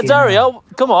 Oh, lads, Fucking- hurry up.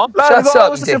 Come on. Shut Lads, we've got up,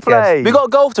 holes to dickhead. play. We got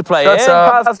golf to play Shut here.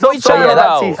 up. What are you Stop talking saying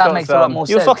about? that, That makes a lot more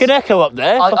You're sense. fucking echo up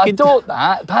there. I fucking thought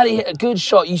that. Paddy hit a good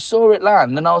shot. You saw it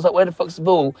land, and I was like, where the fuck's the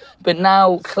ball? But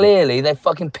now, clearly, they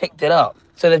fucking picked it up.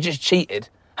 So they've just cheated.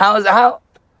 How is it? How?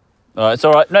 All right, it's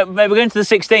all right. No, mate, we're going to the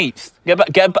 16th.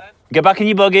 Get back in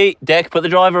your buggy. Deck, put the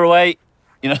driver away.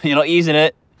 You know, you're not using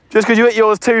it. Just because you hit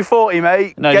yours 240,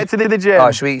 mate. No, Get to the gym.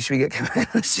 Oh, should we get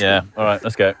commitments? Yeah, all right,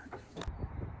 let's go.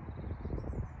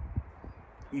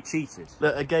 You cheated.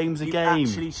 Look, a game's a You game.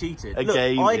 actually cheated. A Look,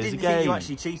 game I is a didn't think you game.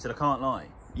 actually cheated, I can't lie.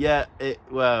 Yeah,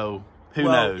 who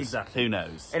Well, knows? exactly. Who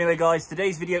knows? Anyway, guys,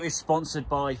 today's video is sponsored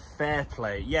by Fair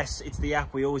Play. Yes, it's the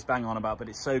app we always bang on about, but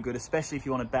it's so good, especially if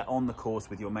you want to bet on the course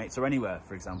with your mates or anywhere,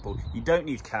 for example. You don't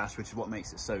need cash, which is what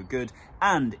makes it so good.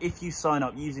 And if you sign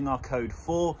up using our code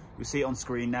 4, you'll see it on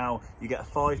screen now, you get a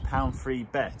 £5 free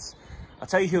bet. I'll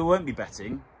tell you who won't be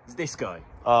betting. Is this guy.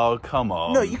 Oh, come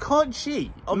on. No, you can't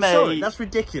cheat. I'm Mate, sorry, that's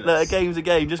ridiculous. Look, a game's a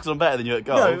game just because I'm better than you at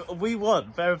golf. No, we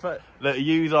won. Verify. Look,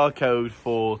 use our code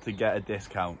 4 to get a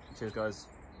discount. Cheers, guys.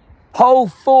 Hole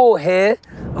 4 here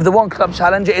of the One Club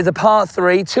Challenge. It is a par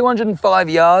 3, 205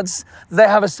 yards. They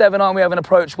have a 7-iron, we have an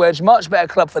approach wedge. Much better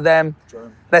club for them.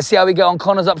 Let's see how we get on.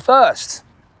 Connor's up first.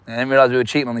 I didn't realise we were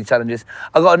cheating on these challenges.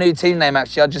 I've got a new team name,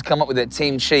 actually. I've just come up with it.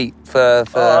 Team Cheat for Oh,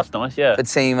 that's nice, yeah. for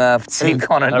team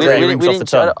Connor. and That Jay. really rings off the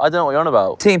tongue. I don't know what you're on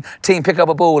about. Team pick up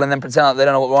a ball and then pretend like they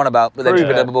don't know what we're on about, but they just Prove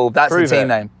pick it. up a ball. That's Prove the team it.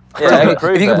 name. Yeah,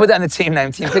 if you can put that in the team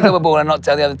name, team pick up a ball and not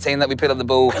tell the other team that we picked up the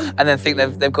ball and then think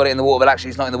they've got it in the water, but actually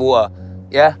it's not in the water.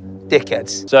 Yeah?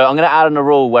 Dickheads. So I'm going to add in a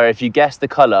rule where if you guess the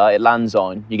colour it lands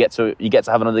on, you get to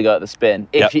have another go at the spin.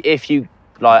 If you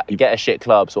like you get a shit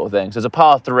club sort of thing. So it's a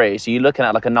par 3, so you're looking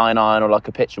at like a 9-iron or like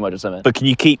a pitching wedge or something. But can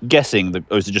you keep guessing,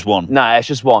 or is it just one? No, it's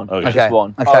just one. Okay. It's just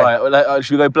one. Okay. All right, well,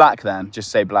 should we go black then?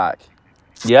 Just say black.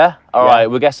 Yeah? All Yeah.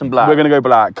 right, we're guessing black. We're going to go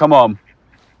black. Come on.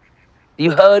 Are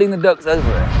you herding the ducks over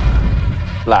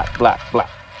it? Black, black, black.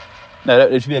 No,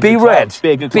 it should be a Be good club. red. It should be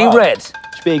a good Be club. red. It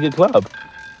should be a good club.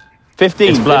 15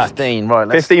 It's black. 15, right.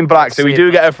 15 black, so we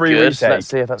do get a free good. retake. Let's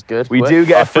see if that's good. We do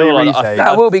get a free feel like retake.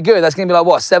 That will be good. That's going to be like,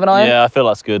 what, 7-iron? Yeah, I feel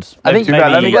that's good. I think- maybe,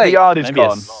 Let me get the yardage maybe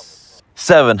gone.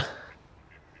 7.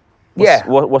 Yeah.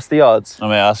 What's the odds? I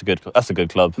mean, that's a good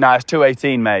club. Nah, it's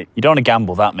 218, mate. You don't want to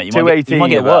gamble that, mate. You might get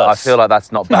 218, worse. I feel like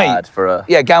that's not bad for a...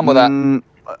 Yeah, gamble that.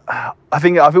 I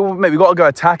think mate, we've got to go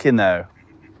attacking though.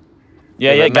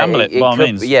 yeah, but mate, gamble it, by all could-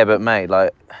 means. Yeah, but mate,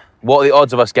 like, what are the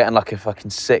odds of us getting like a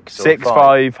fucking 6 or 6, 5?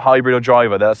 5, hybrid or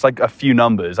driver. That's like a few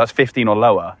numbers. That's 15 or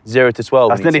lower. 0 to 12.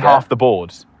 That's we need nearly to get. half the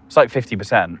board. It's like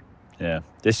 50%. Yeah.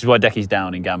 This is why Decky's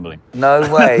down in gambling. No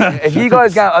way. If you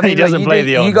guys gamble, I mean, He doesn't you play do-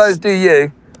 the You odds. guys do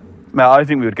you. Mate, I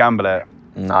think we would gamble it.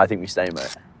 No, I think we stay,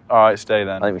 mate. All right, stay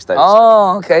then. I think we stay.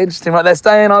 Oh, okay. Interesting. Right, they're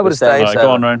staying. I would have staying. stayed. Right,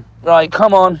 go on, Rowan. Right,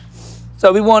 come on.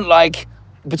 So we want like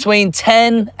between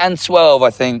 10 and 12, I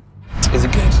think. Is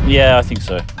it good? Yeah, I think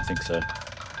so.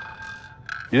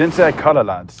 You didn't say a colour,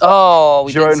 lads. Oh, we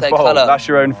It's your didn't own say fault. colour. That's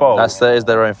your own fault. That is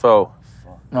their own fault.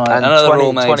 Right, And another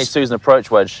rule, mate. 22 is an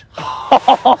approach wedge.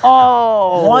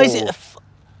 Why is it?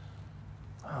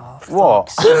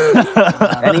 what?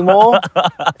 Any more?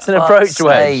 It's an approach Fuck's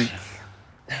wedge. sake.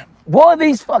 What are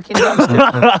these fucking ducks doing?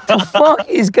 What the fuck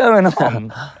is going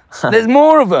on? There's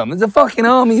more of them. There's a fucking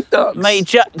army of ducks. Mate,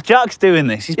 Jack's doing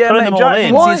this. He's Yeah, pulling mate, them all Jack in.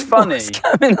 thinks what? he's funny. What's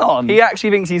going on? He actually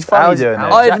thinks he's funny doing it.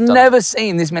 I've Jack done never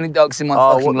seen this many ducks in my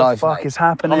Oh, fucking what the life. fuck mate. is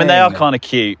happening? I mean, they are kind of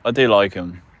cute. I do like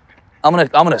them. I'm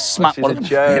gonna smack This is one a of them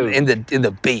joke. in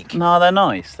the beak. No, they're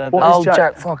nice. They're What? Oh, is Jack-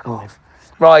 Jack, fuck off.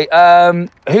 Right,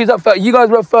 who's up first? You guys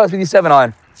were up first with your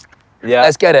 7-iron. Yeah.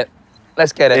 Let's get it.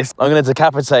 Let's get it. It's- I'm going to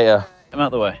decapitate her. Get them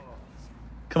out the way.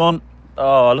 Come on.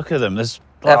 Oh, look at them. There's.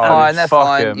 They're Oh, fine, they're fuck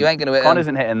fine. him. You ain't gonna hit Con them.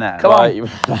 isn't hitting there. Come on.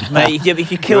 Right. Mate,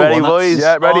 if you kill ready, one, boys?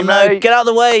 that's- Yeah, ready, oh, no, mate? get out of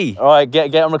the way. All right,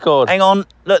 get on record. Hang on.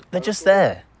 Look, they're just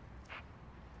there.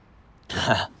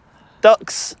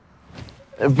 Ducks.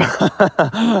 Oh,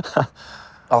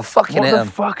 fucking What hit the them.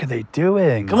 fuck are they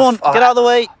doing? Come on, get out of the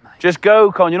way. Just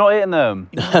go, Con. You're not hitting them.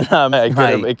 No, mate,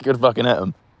 Mate. it could fucking hit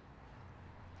him.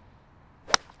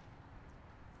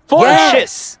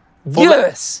 Yes! For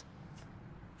Yes!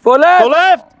 For left! Go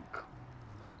left.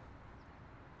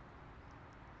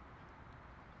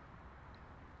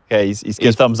 Okay, he's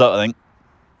giving thumbs up, I think.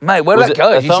 Mate, where did that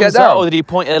go? a Did you shut thumbs up down? or did he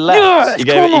point it left? Yes, He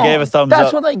gave- come he on. gave a thumbs That's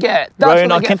up. what they get. That's Rowan,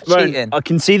 what they get for cheating. I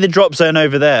can see the drop zone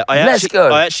over there. Let's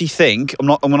go. I actually think I'm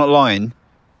not lying.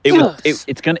 Yes.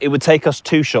 It would take us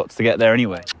 2 shots to get there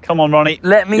anyway. Come on, Ronnie.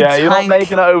 Let me Yeah, you're not tank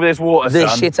making it over this water, the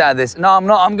son. shit out of this. No, I'm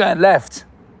not. I'm going left.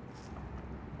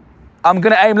 I'm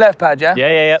going to aim left, Pad, yeah?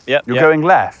 Yeah. You're going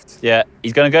left. Yeah,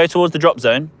 he's going to go towards the drop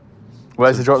zone.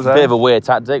 Where's the drop zone? Bit of a weird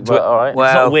tactic, but all right. Well,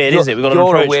 It's not weird, is it? We've got an you're a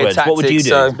approach weird wedge. What would you tactic, do?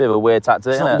 so- It's a bit of a weird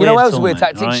tactic, isn't not it? You know what Weird else is a at weird all,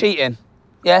 tactic? mate, right? Cheating.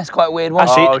 Yeah, it's quite a weird one.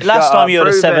 Actually, Oh, last shut time up. you had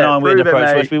a Prove 7-iron it. win Prove it, approach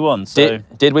mate. wedge, we won. So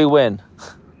Did we win?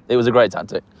 It was a great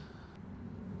tactic.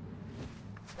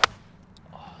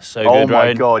 so Oh good, my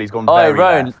Rowan. God, he's gone Oh, very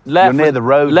Rowan, left. You're near the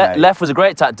road, mate. Left was a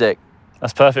great tactic.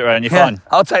 That's perfect, Rowan. You're Yeah, fine.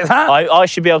 I'll take that. I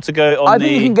should be able to go on I the.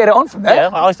 think you can get it on from there. Yeah,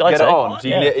 I Get it on. So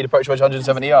you'd approach wedge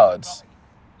 170 yards.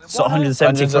 It's not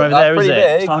 170 from over That's there, is pretty it?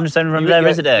 big. It's not 170 from You- there, you-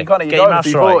 is it? There? you can't Get even your go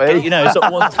maths 340. right. You know, it's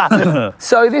not one.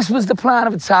 So this was the plan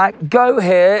of attack. Go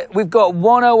here. We've got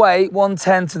 108,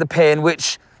 110 to the pin,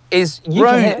 which is you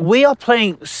can hit. Rowan, we are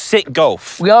playing sick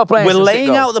golf. We are playing We're some sick laying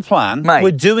golf. out the plan. Mate.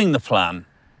 We're doing the plan.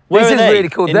 Where This are is they? really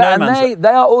cool. In They're- no and man's they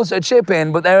are also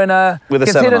chipping, but they're in a With a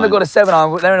considering 7-iron. they've got a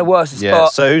 7-iron, they're in a worse Yeah.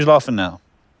 spot. So who's laughing now?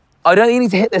 I don't think you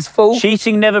need to hit this full.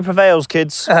 Cheating never prevails,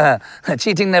 kids.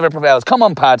 Cheating never prevails. Come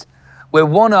on, Pad. We're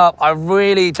 1 up. I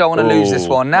really don't want to lose this Ooh.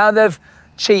 one. Now they've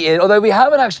cheated, although we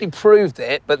haven't actually proved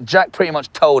it, but Jack pretty much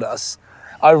told us.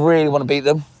 I really want to beat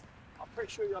them.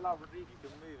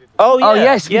 Oh yeah. Oh,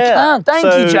 yes, we can. Thank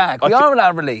you, So Jack. I We c- are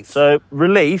allowed relief. So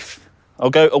relief. I'll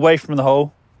go away from the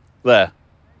hole. There.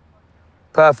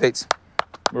 Perfect.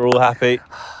 We're all happy.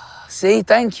 See,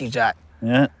 thank you, Jack.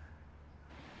 Yeah.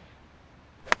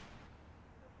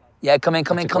 Yeah, come in.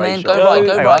 Go great right, shot. go right, go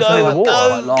Go, right. go, That's go,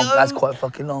 quite long. go. That's quite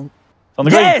fucking long. On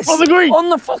the green. Yes! On the green. On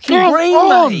the fucking Come green,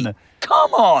 on. mate.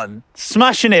 Come on.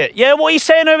 Smashing it. Yeah, what are you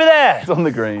saying over there? It's on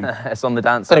the green. It's on the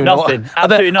dance. I don't even know Nothing. what-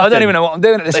 Absolutely I nothing. don't even know what I'm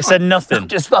doing at this They point. said nothing. I'm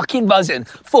just fucking buzzing.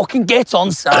 Fucking get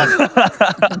on, son.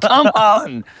 Come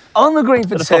on. On the green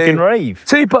for The two. fucking rave.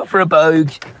 2 putt for a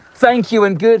bogue. Thank you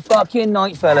and good fucking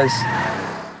night, fellas.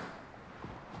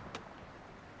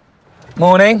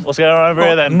 Morning. What's going on over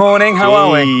here then? Morning, how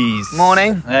are we? Jeez.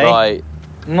 Morning. Hey. Right.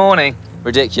 Morning.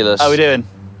 Ridiculous. How we doing?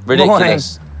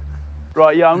 Ridiculous.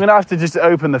 Right, yeah, I'm going to have to just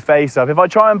open the face up. If I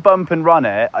try and bump and run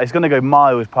it, it's going to go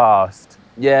miles past.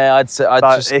 Yeah, I'd say I'd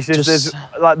Like, just. it's just there's-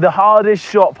 like the hardest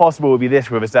shot possible would be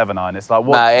this with a 7-iron. It's like,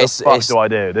 what Nah, the it's- fuck it's- do I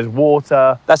do? There's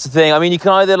water. That's the thing. I mean, you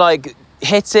can either like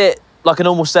hit it like a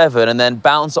normal 7 and then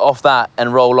bounce it off that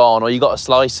and roll on, or you got to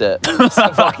slice it.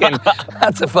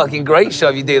 That's a fucking great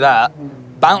shot if you do that.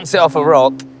 Bounce it off a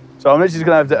rock. So I'm literally just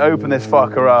going to have to open this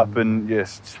fucker up and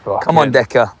just Come on,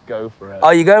 Decker. go for it.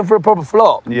 Are you going for a proper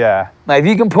flop? Yeah. Mate, if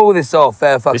you can pull this off,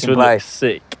 fair This fucking would play. look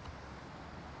sick.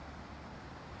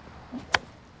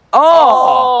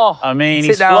 Oh! I mean, Sit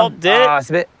he's down. flopped it. Ah, it's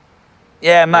a bit...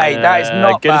 Yeah, mate, that is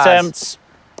not good bad. attempts.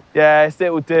 Yeah, it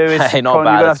will do. It's, Hey, not Con,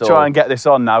 bad you're going to at have to all. try and get this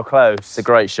on now, close. It's a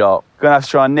great shot. Going to have to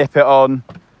try and nip it on.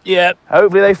 Yep.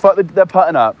 Hopefully they fuck they're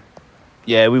putting up.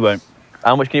 Yeah, we won't.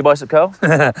 How much can you bicep curl?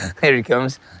 Here he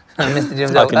comes. Mr.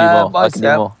 Jim's I can do more. I can do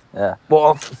down. more. Yeah. What,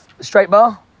 off? Straight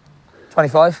bar?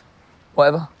 25?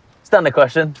 Whatever. Standard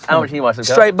question. How much can you bicep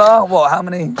curl? Straight bar? What, how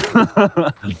many?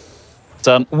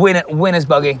 Done. Winner's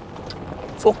buggy.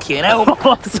 Fucking hell.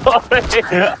 Sorry.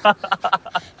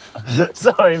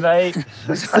 Sorry, mate.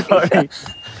 Sorry.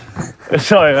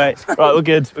 Sorry, mate. Right, we're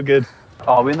good. We're good.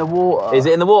 Oh, we're in the water. Is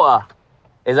it in the water?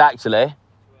 Is actually.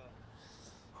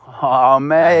 Oh,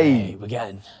 mate. We're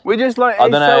getting... We're just like, I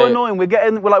it's don't so know. annoying.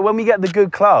 We're like, when we get the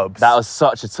good clubs. That was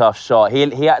such a tough shot. He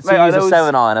had to Mate, use there a was-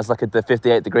 7-iron as like the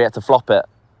 58 degree. He had to flop it.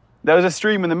 There was a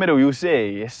stream in the middle, you'll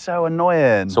see. It's so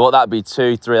annoying. So what that'd be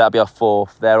 2, 3. That'd be our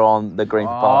 4th. They're on the green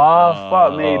for par. Oh,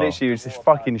 fuck me. Literally, it's just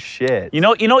fucking shit. You know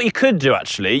what you could do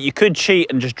actually? You could cheat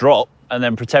and just drop and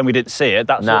then pretend we didn't see it.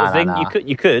 That sort of thing. Nah.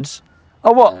 You could.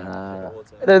 Oh, what?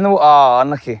 They're in the water. Oh,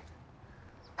 unlucky.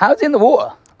 How's it in the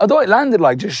water? I thought it landed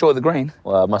like just short of the green.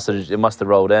 Well, it must have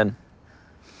rolled in.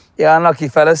 Yeah, unlucky,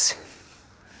 fellas.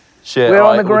 Shit. We're on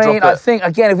alright, the we'll green. drop I it. think,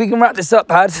 again, if we can wrap this up,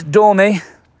 Pad, dormy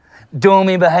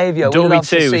behaviour. We'd Dormy love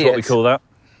to 2 see is what it. we call that.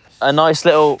 A nice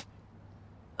little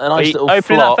Opening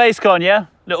flop. that face con, yeah?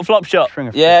 Little flop shot. String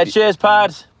of Yeah, 50. cheers,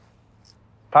 Pad.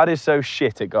 Pad is so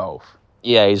shit at golf.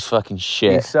 Yeah, he's fucking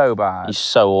shit. He's so bad. He's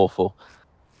so awful.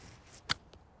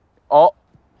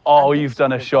 Oh, you've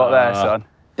done a shot there, son.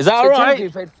 Is that all right?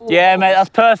 Yeah, mate, that's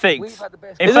perfect. We've had the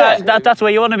best In Is fact, it? that's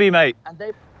where you want to be, mate.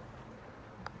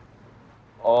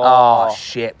 Oh,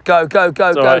 shit. Go, go, go,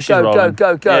 It's all go, right, she's go, go, rolling.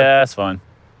 go, go. Yeah, that's fine.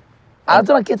 How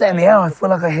did I get that in the air? I feel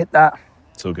like I hit that.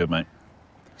 It's all good, mate.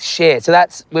 Shit. So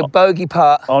that's, we're bogey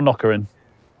putt. I'll knock her in.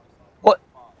 What?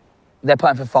 They're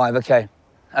putting for 5, okay.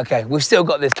 Okay, we've still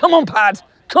got this. Come on, Pad.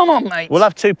 Come on, mate. We'll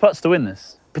have 2 putts to win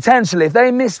this. Potentially, if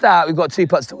they miss that, we've got 2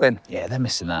 putts to win. Yeah, they're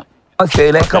missing that. I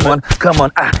feel it. Come on, come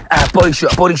on. Body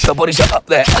shot, body shot, body shot up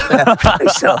there. Body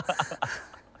shot.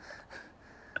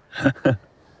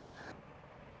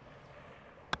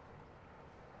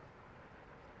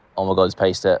 Oh my God, he's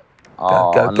paced it. Go,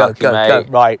 Oh, go, go, unlucky, go, go. mate.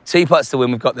 Right, 2 putts to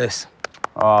win. We've got this.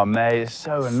 Oh, mate, it's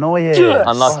so annoying.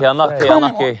 Unlucky, unlucky, Come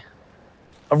unlucky.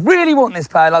 I really want this,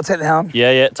 Pad. I'll take the helm.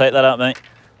 Yeah, take that out, mate.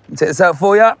 Take this out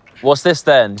for you. What's this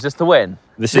then? Just to win?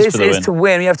 This is This for the is win. to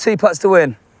win. We have 2 putts to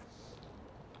win.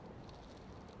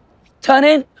 Turn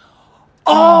in.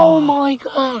 Oh my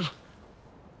God.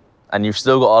 And you've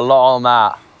still got a lot on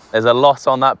that. There's a lot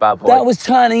on that bad boy. That was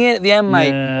turning in at the end, mate.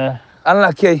 Yeah.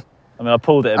 Unlucky. I mean, I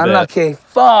pulled it a bit. Unlucky.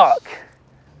 Fuck.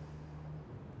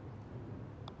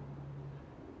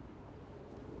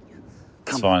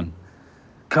 It's fine.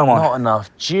 Come on. Not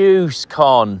enough juice,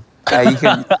 Con. You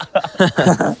can.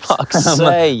 Fuck's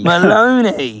sake.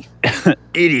 Maloney.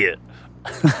 Idiot.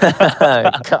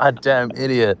 Goddamn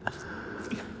idiot.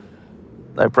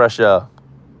 No pressure.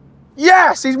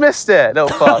 Yes, he's missed it. Little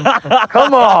fuck.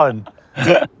 Come on.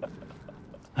 How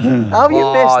have you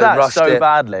Oh, missed I that rushed so it.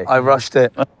 badly? I rushed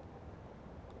it.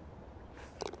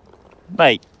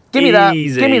 Mate, Give me that.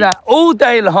 easy. Give me that all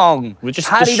day long. We're just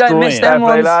Paddy don't miss destroying them Fair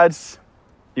play, ones. lads.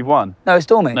 You've won. No, it's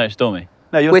Stormy. No, Stormy.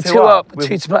 No, you're We're 2 up, We've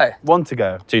 2 to play. 1 to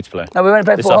go. 2 to play. No, we only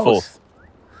played This 4 is our holes. 4th.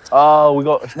 Oh, we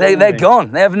got. They're Stormy.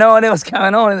 gone. They have no idea what's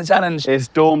going on in the challenge. It's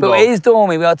Storm But Dog. it is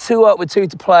Dormy. We are 2 up with 2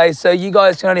 to play, so you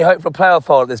guys can only hope for a playoff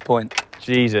hole at this point.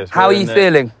 Jesus. How are we're you in the-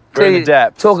 feeling? We're in the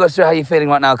depths. Talk us through how you're feeling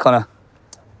right now, Connor.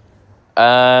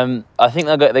 I think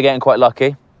they're getting quite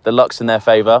lucky. The luck's in their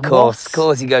favour. Of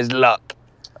course, he goes luck.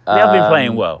 They have been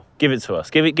playing well. Give it to us.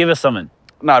 Give us something.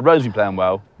 No, Rose been playing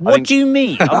well. What do you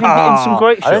mean? I've been hitting some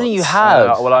great shots. I don't think you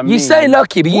have. Well, I mean, You say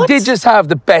lucky, but you did just have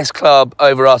the best club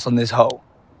over us on this hole.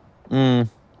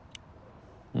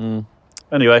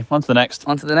 Anyway, on to the next.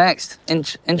 On to the next. Yeah,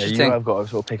 Interesting. you have got to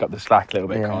sort of pick up the slack a little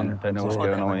bit, Yeah. Con. Don't know what's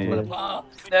going on with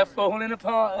you. They're falling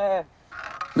apart there.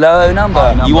 Low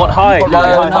number. You want high?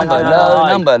 Low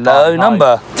number. Low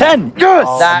number. 10.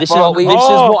 Yes. That's This is what we this is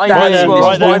want. what I That's mean. what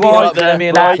This is what I we mean. want. Like the Lemmy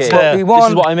and That's Lucky. what we want. This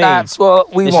is what I mean. That's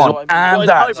what we This is want. what I mean. And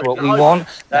that's what we want.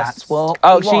 That's what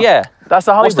Oh, we actually, want. yeah. That's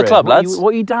a hybrid. What's the club, lads? What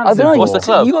are you I dancing don't know. for? What's the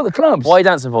club? You got the clubs. What are you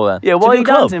dancing for then? Yeah, what are you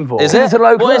good club. dancing for? Is It's it? a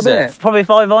low What club, is isn't it? it? Probably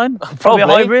 5 iron. Probably a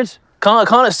hybrid.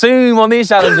 Can't assume on these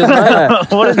challenges, man.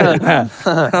 What is it?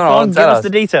 Come on, give us the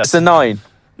details. It's a 9.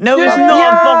 No, it's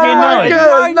not a fucking 9.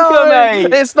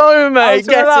 Mate. It's no, mate.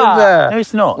 Get in there. No,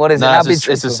 it's not. What is it? No, Now it's be a 6.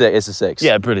 truthful. It's a 6.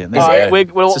 Yeah, brilliant. Is There you it?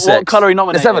 go. It's a What 6. colour are you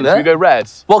nominating? Let's have a look. Should we go red?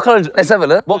 What colour? Let's have a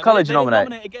look. What colour do you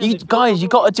nominate? You guys, you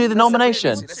got to do the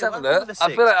nomination. Let's have a look. I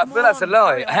feel that's a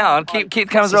lie. Hang on. Keep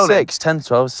cameras It's a rolling. 6, 10,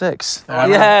 12, 6.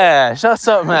 Yeah, shut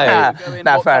up, mate.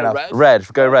 Nah, fair enough. Red,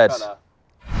 go red.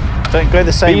 Don't go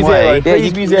the same Be way. zero. Yeah,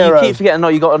 Please be you 0. keep forgetting. No,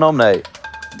 you got to nominate.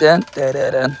 Dun, dun,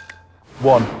 dun, dun.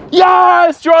 1.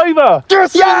 Yes, driver!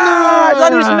 Yes!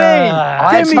 That is me!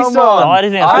 Give me come some! on. Oh, I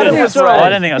didn't think that's good. that's right. I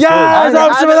didn't think that's Yes, good.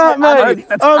 have some of that, mate!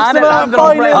 Have some of that,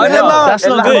 finally! That's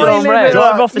not good.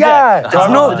 Drive off the deck. It's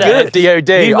not good. DOD.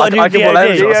 You've got to do I can pull DOD.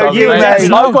 over or something, You, mate.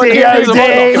 mate. I've got DOD.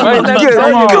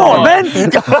 DOD. Go on, man.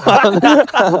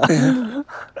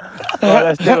 Right,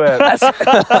 let's do it.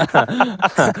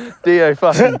 D-O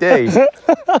fucking D.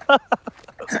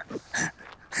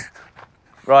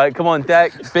 Right, come on,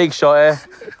 deck. Big shot here.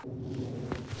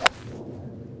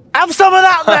 Have some of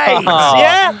that, mate.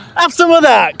 Yeah? Have some of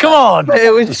that. Come on.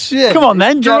 It was shit. Come on,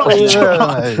 then. Oh,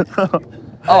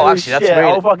 actually, that's Shit,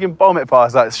 really. I'll fucking bomb it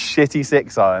past that shitty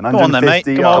 6 iron. Come on then, mate.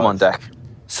 150 Come on. Come on, deck.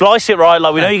 Slice it right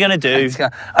like we know you're going to do.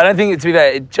 I don't think, to be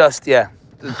fair, it just, yeah.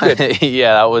 Good.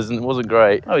 Yeah, that wasn't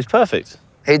great. Oh, it's perfect.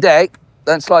 Hey, Dec,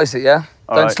 don't slice it, yeah?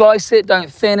 All Don't right. slice it, don't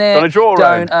thin it. Gonna draw,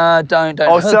 don't, Ryan? don't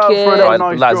I'll set hook up for it. a Right,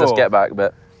 nice lads, let's draw. get back a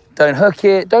bit. Don't hook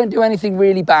it. Don't do anything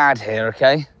really bad here,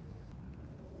 okay?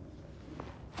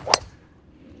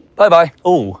 Bye-bye.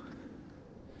 Oh. Well,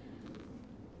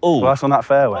 Oh. that's on that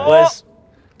fairway. Where's...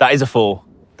 That is a 4.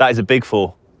 That is a big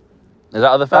 4. Is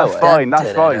that other That's fairway? fine,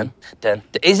 that's fine.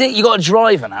 Is it? You got a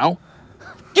driver now?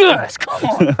 Yes, come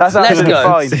on. That's Let's absolutely go.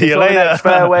 fine. See It's you on the later. next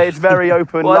fairway, it's very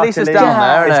open. Well, at least it's luckily. down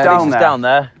there. It's At down least there. it's down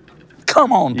there.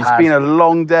 Come on, It's Pad. been a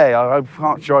long day. I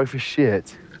can't drive for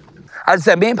shit. As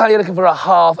I said, me and Paddy are looking for a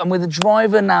half, and with a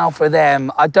driver now for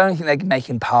them, I don't think they're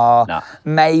making par. No.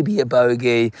 Maybe a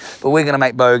bogey, but we're going to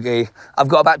make bogey. I've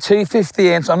got about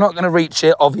 250 in, so I'm not going to reach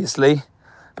it, obviously.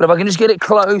 But if I can just get it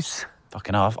close,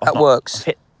 Fucking hell. that works. I've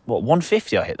hit, what,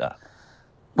 150 I hit that?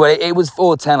 Well, it was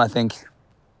 410, I think.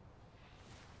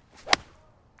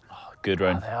 Good,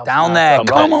 Ron. Down there. Come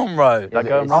Come on. on, Ro. That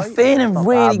going I'm right? feeling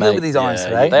really bad, good with mate. these irons Yeah,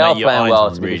 today. They are Mate, your playing irons well,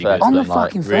 are to be really fair. good. On the Like,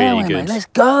 fucking really fairway, good. mate. Let's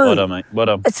go. Well done, mate. Well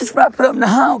done. Let's just wrap it up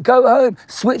now. Go home.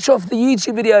 Switch off the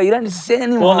YouTube video. You don't need to sit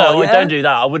anymore. Well, no, yeah? don't do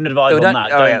that. I wouldn't advise No, on don't-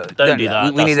 that. oh, yeah, Don't do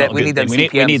that. We need That's that. not a We good need them thing. We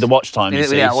CPMs. need the watch time, you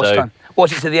see. Yeah, watch So time.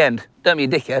 Watch it to the end. Don't be a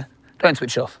dickhead. Don't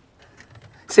switch off.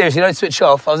 Seriously, don't switch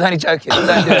off. I was only joking.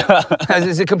 Don't do it.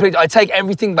 It's a complete. I take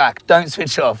everything back. Don't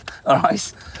switch off. All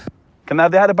right.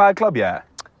 Have they had a bad club yet?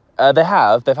 They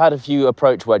have. They've had a few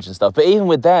approach wedge and stuff. But even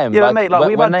with them, Yeah, but mate, like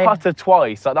we've when had they, putter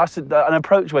twice. Like that's an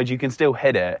approach wedge. You can still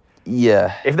hit it.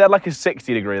 Yeah. If they're like a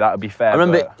 60 degree, that would be fair. I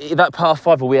remember but- that par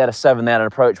 5 where we had a 7, they had an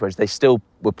approach wedge. They still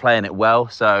were playing it well.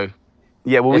 So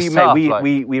Yeah, well, It's we tough, mate, like-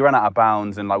 we ran out of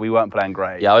bounds and like we weren't playing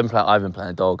great. yeah, I've been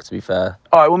playing dog, to be fair.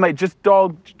 All right, well, mate, just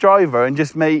dog driver and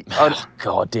just mate.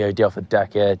 God, DOD off the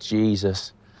deck here.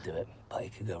 Jesus. Do it, but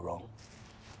it could go wrong.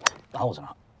 The holes are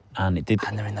up, and it did.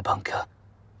 and they're in the bunker.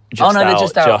 Just they're out,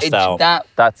 just out. Just out. That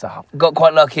That's a. got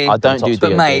quite lucky. I don't do But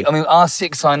DOD. mate, I mean, our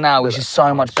 6 iron now is just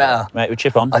so much better. Mate, we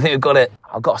chip on. I think we've got it.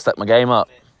 I've got to step my game up.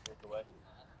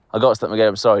 I've got to step my game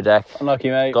up. Sorry, Deck. Unlucky,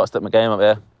 mate. Got to step my game up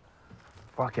here.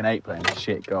 Fucking 8 playing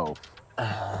shit golf.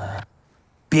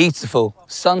 Beautiful.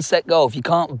 Sunset golf. You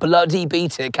can't bloody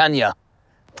beat it, can you?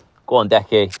 Go on,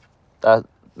 Decky. That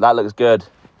looks good.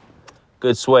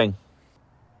 Good swing.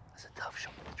 That's a tough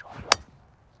shot with the driver.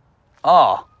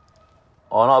 Ah.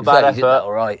 Oh, not a In bad fact, you hit that effort.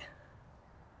 all right.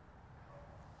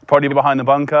 Probably behind the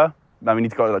bunker. Now we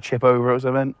need to go like chip over it or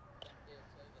something.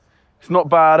 It's not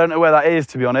bad. I don't know where that is,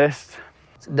 to be honest.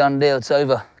 It's a done deal. It's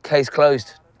over. Case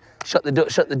closed. Shut the door.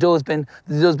 The door's been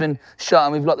shut,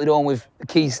 and we've locked the door. And with the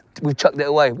keys, we've chucked it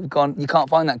away. We've gone. You can't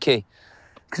find that key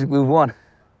because we've won.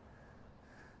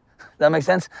 that make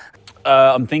sense?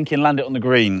 I'm thinking land it on the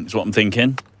green is what I'm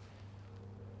thinking.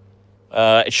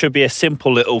 It should be a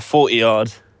simple little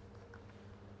 40-yard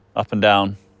up and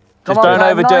down. Come Just on, don't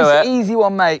Pat, overdo nice, it. easy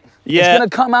one, mate. Yeah. It's going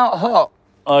to come out hot.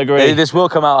 I agree. This will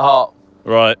come out hot.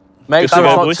 Right. Make Good sure to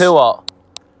it's go, not boys. too hot.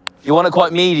 You want it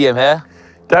quite medium here.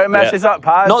 Don't mess Yeah. this up,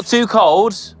 Paz. Not too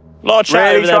cold, Lot of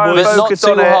chat Really over there, try and boys. but not focus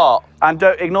too on it. hot. And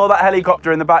don't ignore that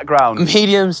helicopter in the background.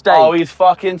 Medium steak. Oh, he's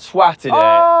fucking swatted it.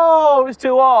 Oh, it's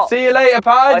too hot. See you later,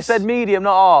 Paz. I said medium,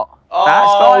 not hot.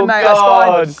 That's fine, mate, that's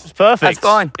fine. It's perfect. That's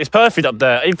fine. It's perfect up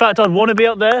there. In fact, I'd want to be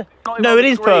up there. Not No, even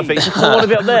it is green. perfect. I want to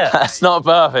be up there. That's not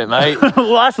perfect, mate.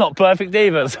 Well, that's not perfect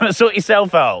either. So sort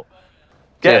yourself out.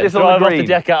 Get this on Drive the off the green.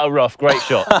 deck out of rough. Great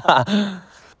shot. I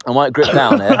might grip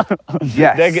down here.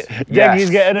 Yes. Deggie's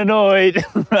getting annoyed.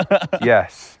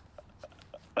 Yes.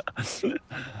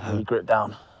 Grip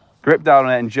down. Grip down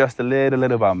on it and just a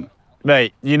little bump.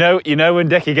 Mate, you know when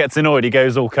Decky gets annoyed, he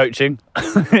goes all coaching.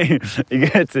 He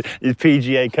gets his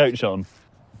PGA coach on.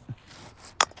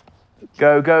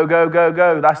 Go, go, go, go,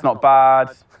 go. That's not bad.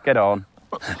 Get on.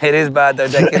 It is bad, though,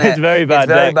 Decker. It's very bad,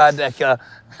 It's very Deck. bad, Decker.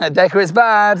 Decker, it's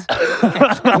bad.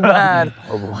 It's bad.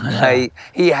 Like,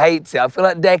 he hates it. I feel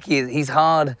like Decky, he's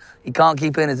hard. He can't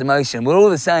keep in his emotion. We're all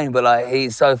the same, but like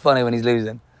he's so funny when he's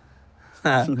losing.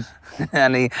 and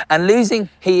losing,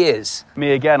 he is.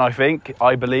 Me again, I think.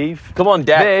 I believe. Come on,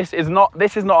 Deck. This is not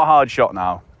a hard shot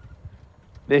now.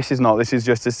 This is not. This is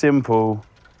just a simple,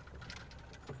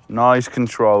 nice,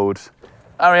 controlled.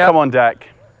 Hurry up. Come on, Deck.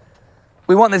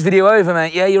 We want this video over,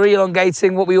 mate. Yeah, you're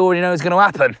elongating what we already know is going to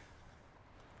happen.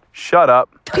 Shut up.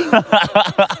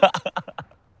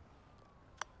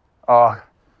 Oh,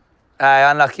 Hey,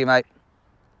 unlucky, mate.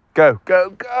 go,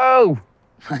 go, go.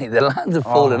 Mate, the lads are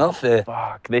falling off here.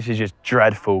 Fuck, this is just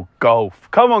dreadful golf.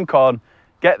 Come on, Con.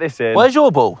 Get this in. Where's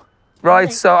your ball?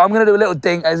 Right, so I'm going to do a little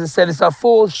dink. As I said, it's our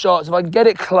fourth shot. So if I can get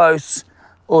it close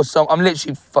or something, I'm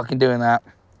literally fucking doing that.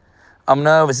 I'm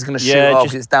nervous it's going to shoot Yeah, off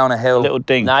just 'cause it's down a hill. Little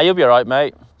ding. Nah, you'll be all right,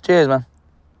 mate. Cheers, man.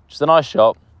 Just a nice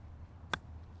shot.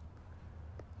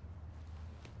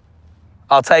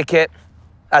 I'll take it.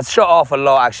 That's shot off a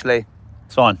lot, actually.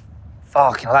 It's fine.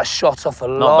 Fucking hell, that shot off a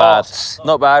Not lot. bad.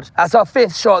 Not bad. That's our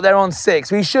fifth shot. They're on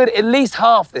 6. We should at least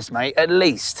half this, mate. At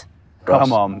least.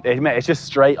 Come on. Mate, it's just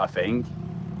straight, I think.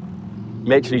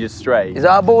 Literally just straight. Is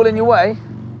our ball in your way?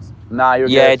 Nah, you're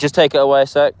Yeah, good. just take it away a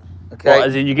sec. Okay. What,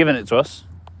 as in you giving it to us?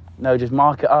 No, just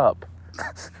mark it up.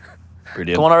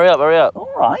 Brilliant. Come on, hurry up, hurry up.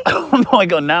 All right. Oh my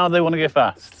God, now they want to go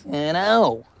fast. You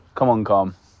know. Come on,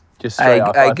 Com. Just straight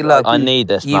up. Hey, good luck. I need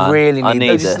this, You man. really I need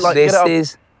need this. this. Like, get This it up.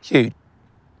 is huge.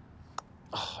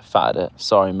 I fatted it.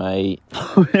 Sorry, mate.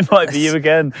 It might be you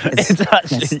again. It's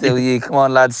actually It's still you. Come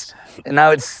on, lads.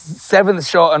 Now it's 7th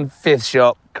shot and 5th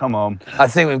shot. Come on. I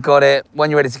think we've got it. When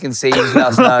you're ready to concede, just let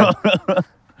us know.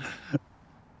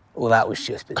 Well, that was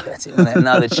just pathetic, wasn't it?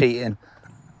 Another cheating.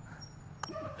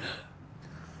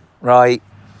 Right.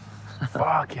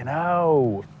 Fucking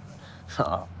hell.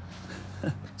 So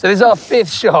this is our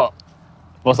 5th shot.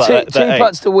 What's Two, that? two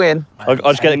putts to win. I'll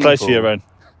just get it close to you, Aaron.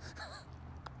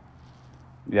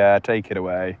 Yeah, take it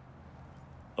away.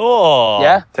 Oh.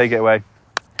 Yeah? Take it away.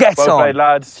 Get Well on. played,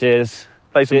 lads. Cheers.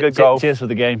 Play some good golf. Cheers for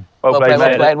the game. Well Well played, played, well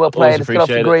mate. played, well played. Always Let's get off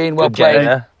the appreciate it. green. Well Good game, played.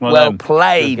 yeah. Well Well done.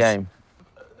 played. Good game.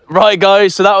 Right,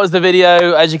 guys, so that was the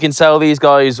video. As you can tell, these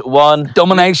guys won.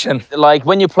 Domination. Like,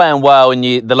 when you're playing well and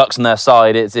the luck's on their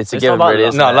side, it's a given, not like really, luck.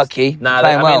 isn't Not it? lucky. Nah,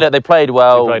 Playing I well. mean, look, they played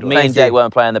well. They played well. Me Thank and Jake you.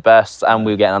 weren't playing the best, and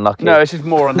we were getting unlucky. No, it's just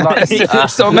more unlucky.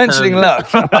 Stop mentioning luck.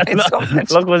 Stop mentioning-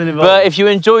 Luck wasn't involved. But if you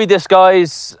enjoyed this,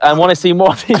 guys, and want to see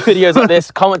more of these videos like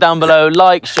this, comment down below,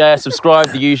 like, share, subscribe,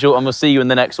 the usual, and we'll see you in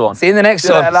the next one. See you in the next See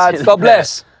you one. later, lads. God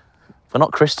bless. We're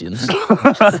not Christians.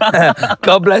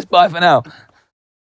 God bless. Bye for now.